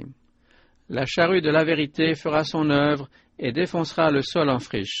décourager. La charrue de la vérité fera son œuvre et défoncera le sol en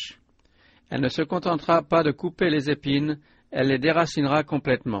friche. Elle ne se contentera pas de couper les épines, elle les déracinera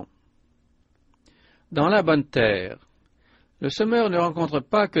complètement. Dans la bonne terre, le semeur ne rencontre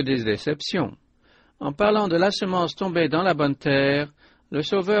pas que des déceptions. En parlant de la semence tombée dans la bonne terre, le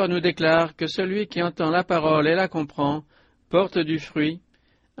Sauveur nous déclare que celui qui entend la parole et la comprend porte du fruit.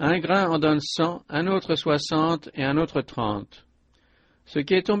 Un grain en donne 100, un autre 60 et un autre 30. Ce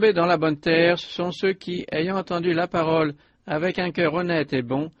qui est tombé dans la bonne terre, ce sont ceux qui, ayant entendu la parole avec un cœur honnête et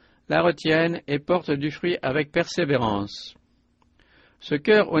bon, la retiennent et portent du fruit avec persévérance. Ce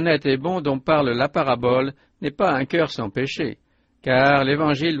cœur honnête et bon dont parle la parabole n'est pas un cœur sans péché, car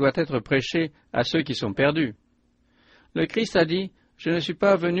l'Évangile doit être prêché à ceux qui sont perdus. Le Christ a dit « Je ne suis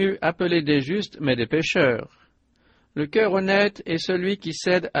pas venu appeler des justes, mais des pécheurs ». Le cœur honnête est celui qui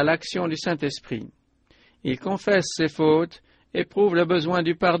cède à l'action du Saint-Esprit. Il confesse ses fautes, éprouve le besoin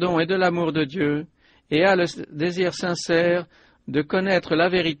du pardon et de l'amour de Dieu, et a le désir sincère de connaître la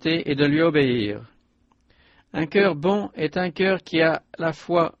vérité et de lui obéir. Un cœur bon est un cœur qui a la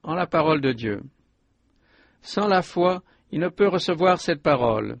foi en la parole de Dieu. Sans la foi, il ne peut recevoir cette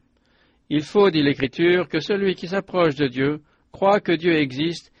parole. Il faut, dit l'Écriture, que celui qui s'approche de Dieu croit que Dieu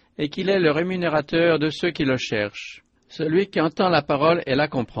existe et qu'il est le rémunérateur de ceux qui le cherchent, celui qui entend la parole et la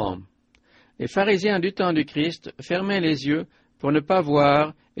comprend. Les pharisiens du temps du Christ fermaient les yeux pour ne pas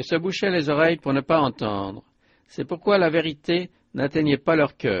voir et se bouchaient les oreilles pour ne pas entendre. C'est pourquoi la vérité n'atteignait pas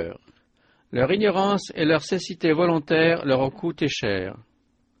leur cœur. Leur ignorance et leur cécité volontaire leur ont coûté cher.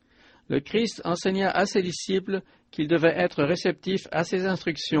 Le Christ enseigna à ses disciples qu'ils devaient être réceptifs à ses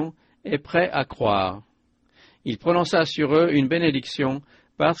instructions et prêts à croire. Il prononça sur eux une bénédiction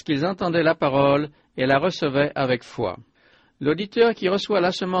parce qu'ils entendaient la parole et la recevaient avec foi. L'auditeur qui reçoit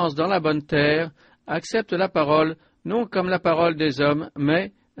la semence dans la bonne terre accepte la parole non comme la parole des hommes,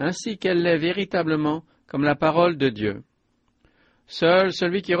 mais ainsi qu'elle l'est véritablement comme la parole de Dieu. Seul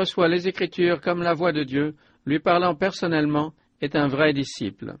celui qui reçoit les Écritures comme la voix de Dieu, lui parlant personnellement, est un vrai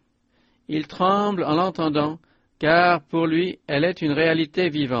disciple. Il tremble en l'entendant, car pour lui, elle est une réalité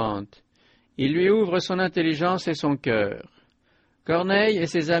vivante. Il lui ouvre son intelligence et son cœur. Corneille et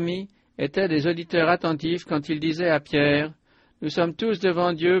ses amis étaient des auditeurs attentifs quand ils disaient à Pierre, « Nous sommes tous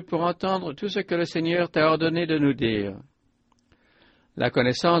devant Dieu pour entendre tout ce que le Seigneur t'a ordonné de nous dire. » La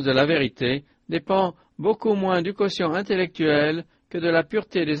connaissance de la vérité dépend beaucoup moins du quotient intellectuel que de la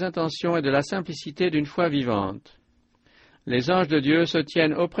pureté des intentions et de la simplicité d'une foi vivante. Les anges de Dieu se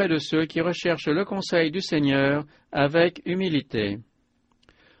tiennent auprès de ceux qui recherchent le conseil du Seigneur avec humilité.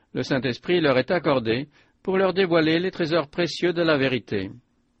 Le Saint-Esprit leur est accordé pour leur dévoiler les trésors précieux de la vérité.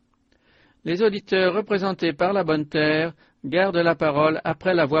 Les auditeurs représentés par la bonne terre gardent la parole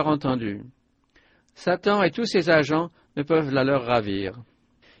après l'avoir entendue. Satan et tous ses agents ne peuvent la leur ravir.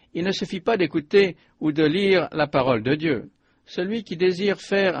 Il ne suffit pas d'écouter ou de lire la parole de Dieu. Celui qui désire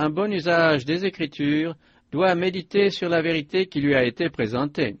faire un bon usage des Écritures doit méditer sur la vérité qui lui a été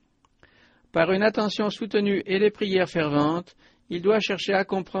présentée. Par une attention soutenue et des prières ferventes, il doit chercher à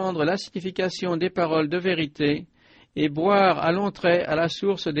comprendre la signification des paroles de vérité et boire à longs traits à la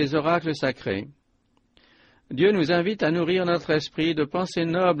source des oracles sacrés. Dieu nous invite à nourrir notre esprit de pensées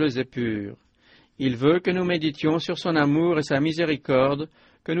nobles et pures. Il veut que nous méditions sur son amour et sa miséricorde,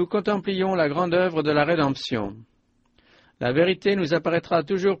 que nous contemplions la grande œuvre de la rédemption. La vérité nous apparaîtra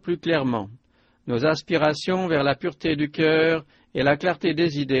toujours plus clairement. Nos aspirations vers la pureté du cœur et la clarté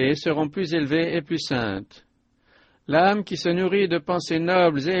des idées seront plus élevées et plus saintes. L'âme qui se nourrit de pensées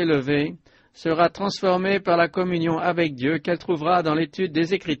nobles et élevées sera transformée par la communion avec Dieu qu'elle trouvera dans l'étude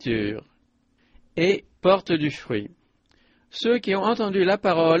des Écritures, et porte du fruit. Ceux qui ont entendu la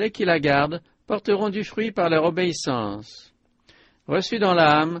parole et qui la gardent porteront du fruit par leur obéissance. Reçue dans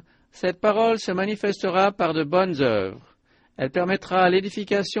l'âme, cette parole se manifestera par de bonnes œuvres. Elle permettra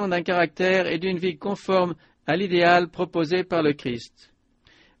l'édification d'un caractère et d'une vie conforme à l'idéal proposé par le Christ.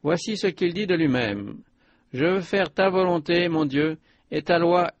 Voici ce qu'il dit de lui-même. « Je veux faire ta volonté, mon Dieu, et ta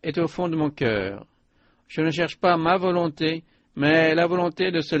loi est au fond de mon cœur. Je ne cherche pas ma volonté, mais la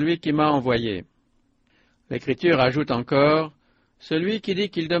volonté de celui qui m'a envoyé. » L'Écriture ajoute encore, « Celui qui dit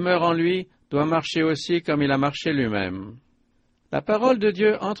qu'il demeure en lui doit marcher aussi comme il a marché lui-même. » La parole de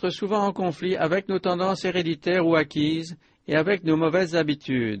Dieu entre souvent en conflit avec nos tendances héréditaires ou acquises et avec nos mauvaises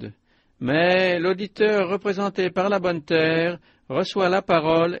habitudes. Mais l'auditeur représenté par la bonne terre reçoit la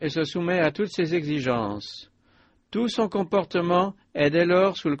parole et se soumet à toutes ses exigences. Tout son comportement est dès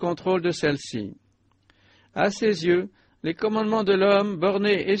lors sous le contrôle de celle-ci. À ses yeux, les commandements de l'homme,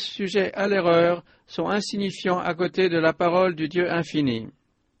 bornés et sujets à l'erreur, sont insignifiants à côté de la parole du Dieu infini.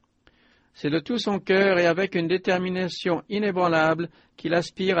 C'est de tout son cœur et avec une détermination inébranlable qu'il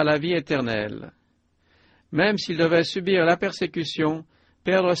aspire à la vie éternelle. Même s'il devait subir la persécution,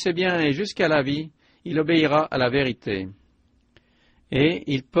 perdre ses biens et jusqu'à la vie, il obéira à la vérité. Et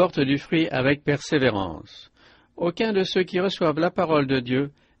il porte du fruit avec persévérance. Aucun de ceux qui reçoivent la parole de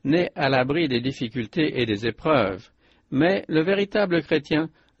Dieu n'est à l'abri des difficultés et des épreuves, mais le véritable chrétien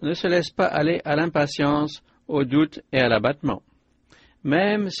ne se laisse pas aller à l'impatience, au doute et à l'abattement.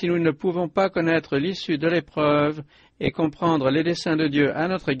 Même si nous ne pouvons pas connaître l'issue de l'épreuve et comprendre les desseins de Dieu à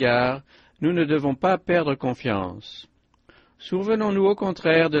notre égard, nous ne devons pas perdre confiance. Souvenons-nous au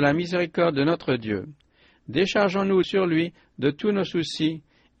contraire de la miséricorde de notre Dieu. Déchargeons-nous sur lui de tous nos soucis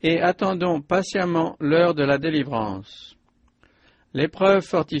et attendons patiemment l'heure de la délivrance. L'épreuve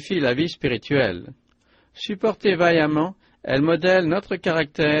fortifie la vie spirituelle. Supportée vaillamment, elle modèle notre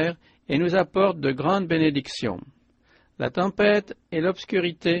caractère et nous apporte de grandes bénédictions. La tempête et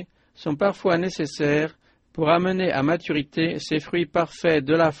l'obscurité sont parfois nécessaires pour amener à maturité ces fruits parfaits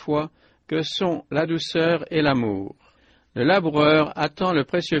de la foi que sont la douceur et l'amour. Le laboureur attend le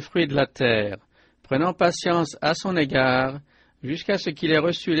précieux fruit de la terre, prenant patience à son égard, jusqu'à ce qu'il ait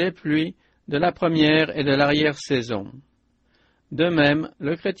reçu les pluies de la première et de l'arrière-saison. De même,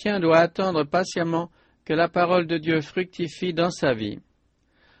 le chrétien doit attendre patiemment que la parole de Dieu fructifie dans sa vie.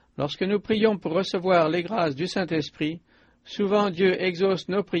 Lorsque nous prions pour recevoir les grâces du Saint-Esprit, souvent Dieu exauce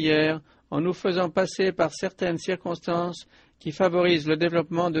nos prières en nous faisant passer par certaines circonstances qui favorisent le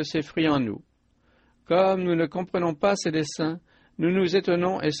développement de ces fruits en nous. Comme nous ne comprenons pas ses desseins, nous nous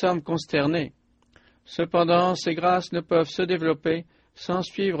étonnons et sommes consternés. Cependant, ces grâces ne peuvent se développer sans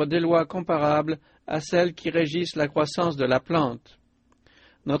suivre des lois comparables à celles qui régissent la croissance de la plante.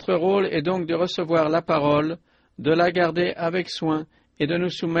 Notre rôle est donc de recevoir la parole, de la garder avec soin et de nous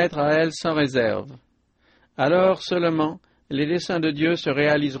soumettre à elle sans réserve. Alors seulement, les desseins de Dieu se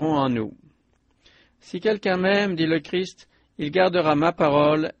réaliseront en nous. Si quelqu'un m'aime, dit le Christ, il gardera ma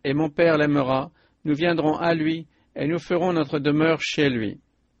parole et mon Père l'aimera, nous viendrons à lui et nous ferons notre demeure chez lui.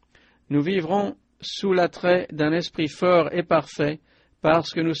 Nous vivrons sous l'attrait d'un esprit fort et parfait,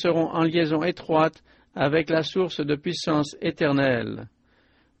 parce que nous serons en liaison étroite avec la source de puissance éternelle.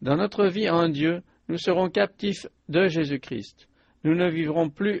 Dans notre vie en Dieu, nous serons captifs de Jésus-Christ. Nous ne vivrons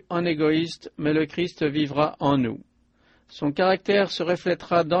plus en égoïstes, mais le Christ vivra en nous. Son caractère se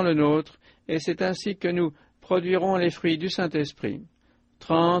reflètera dans le nôtre, et c'est ainsi que nous produirons les fruits du Saint-Esprit.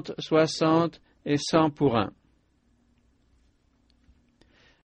 30, 60 et 100 pour 1.